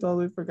god, I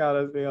totally forgot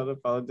us being on the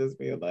phone, just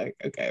being like,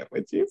 okay,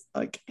 would you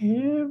fuck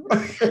him?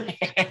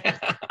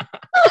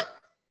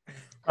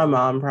 My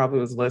mom probably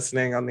was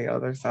listening on the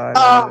other side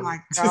of Oh it. my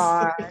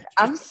god.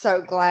 I'm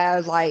so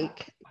glad,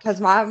 like, because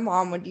my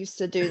mom would used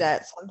to do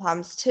that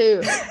sometimes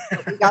too.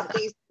 But we got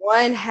these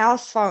one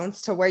house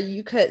phones to where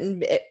you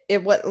couldn't,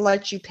 it wouldn't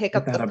let you pick Is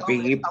up the that a phone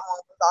if beep?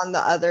 someone was on the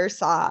other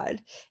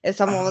side. If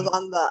someone was Oh,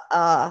 on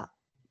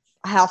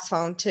the house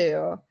phone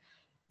too.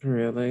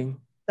 really?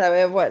 So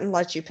it wouldn't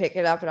let you pick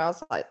it up. And I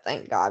was like,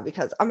 thank God,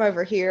 because I'm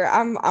over here.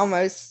 I'm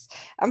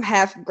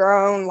half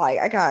grown. Like,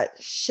 I got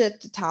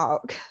shit to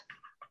talk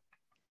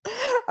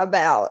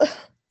about.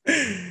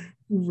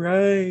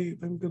 Right.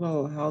 Them good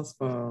old house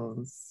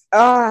phones.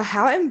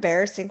 How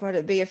embarrassing would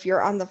it be if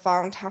you're on the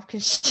phone talking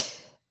shit?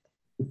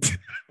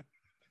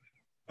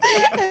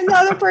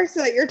 Another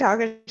person that you're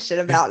talking shit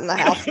about in the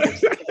house.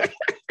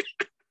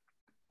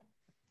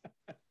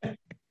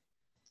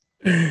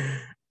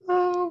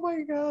 Oh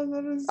my God,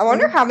 that is I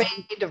wonder so how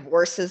many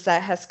divorces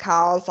that has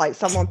caused, like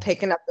someone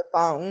picking up the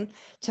phone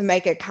to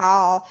make a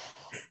call,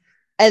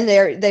 and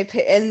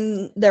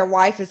their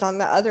wife is on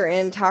the other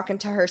end talking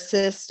to her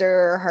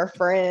sister or her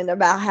friend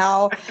about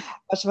how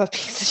much of a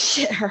piece of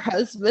shit her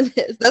husband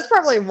is. That's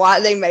probably why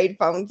they made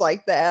phones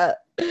like that.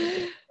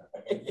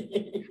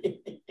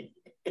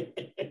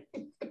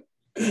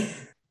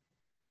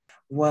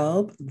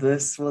 Well,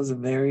 this was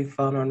very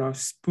fun on our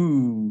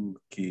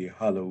spooky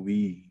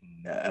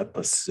Halloween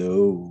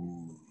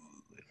episode.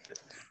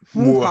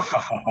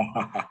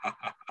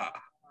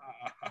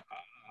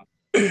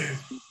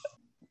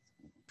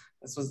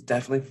 This was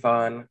definitely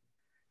fun.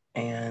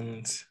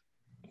 And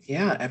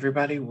yeah,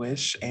 everybody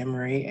wish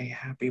Annemarie a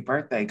happy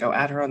birthday. Go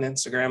add her on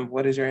Instagram.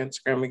 What is your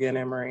Instagram again,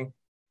 Annemarie?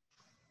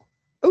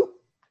 Ooh,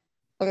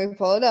 let me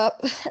pull it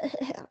up.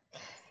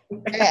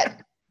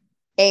 At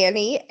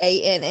Annie,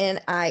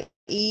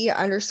 ANNIE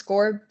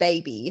underscore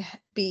baby,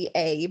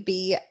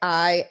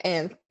 BABI,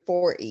 and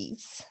 4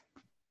 E's.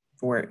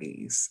 4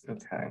 E's.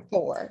 Okay.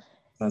 4.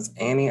 That's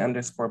Annie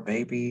underscore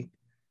baby.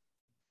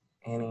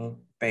 Annie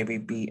baby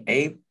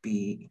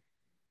BABIEEEE.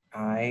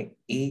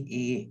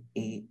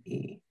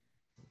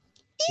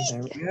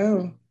 There we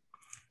go.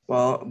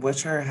 Well,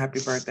 wish her a happy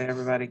birthday,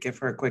 everybody. Give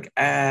her a quick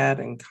ad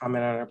and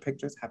comment on her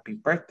pictures. Happy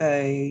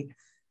birthday.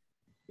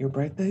 Your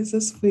birthday is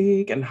this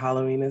week and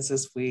Halloween is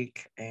this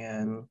week.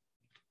 And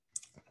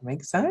I'm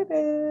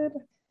excited.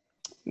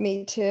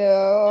 Me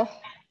too.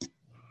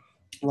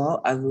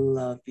 Well, I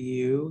love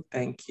you.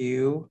 Thank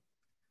you.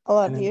 I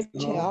love And you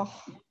too.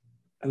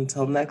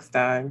 until next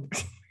time,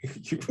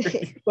 you're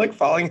like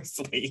falling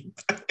asleep.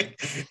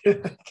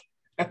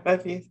 I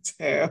love you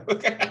too.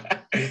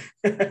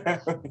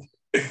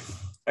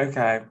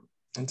 Okay.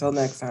 Until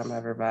next time,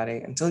 everybody.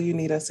 Until you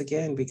need us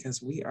again,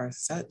 because we are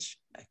such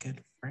a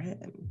good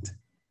friend.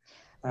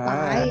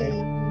 Bye.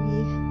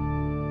 Bye.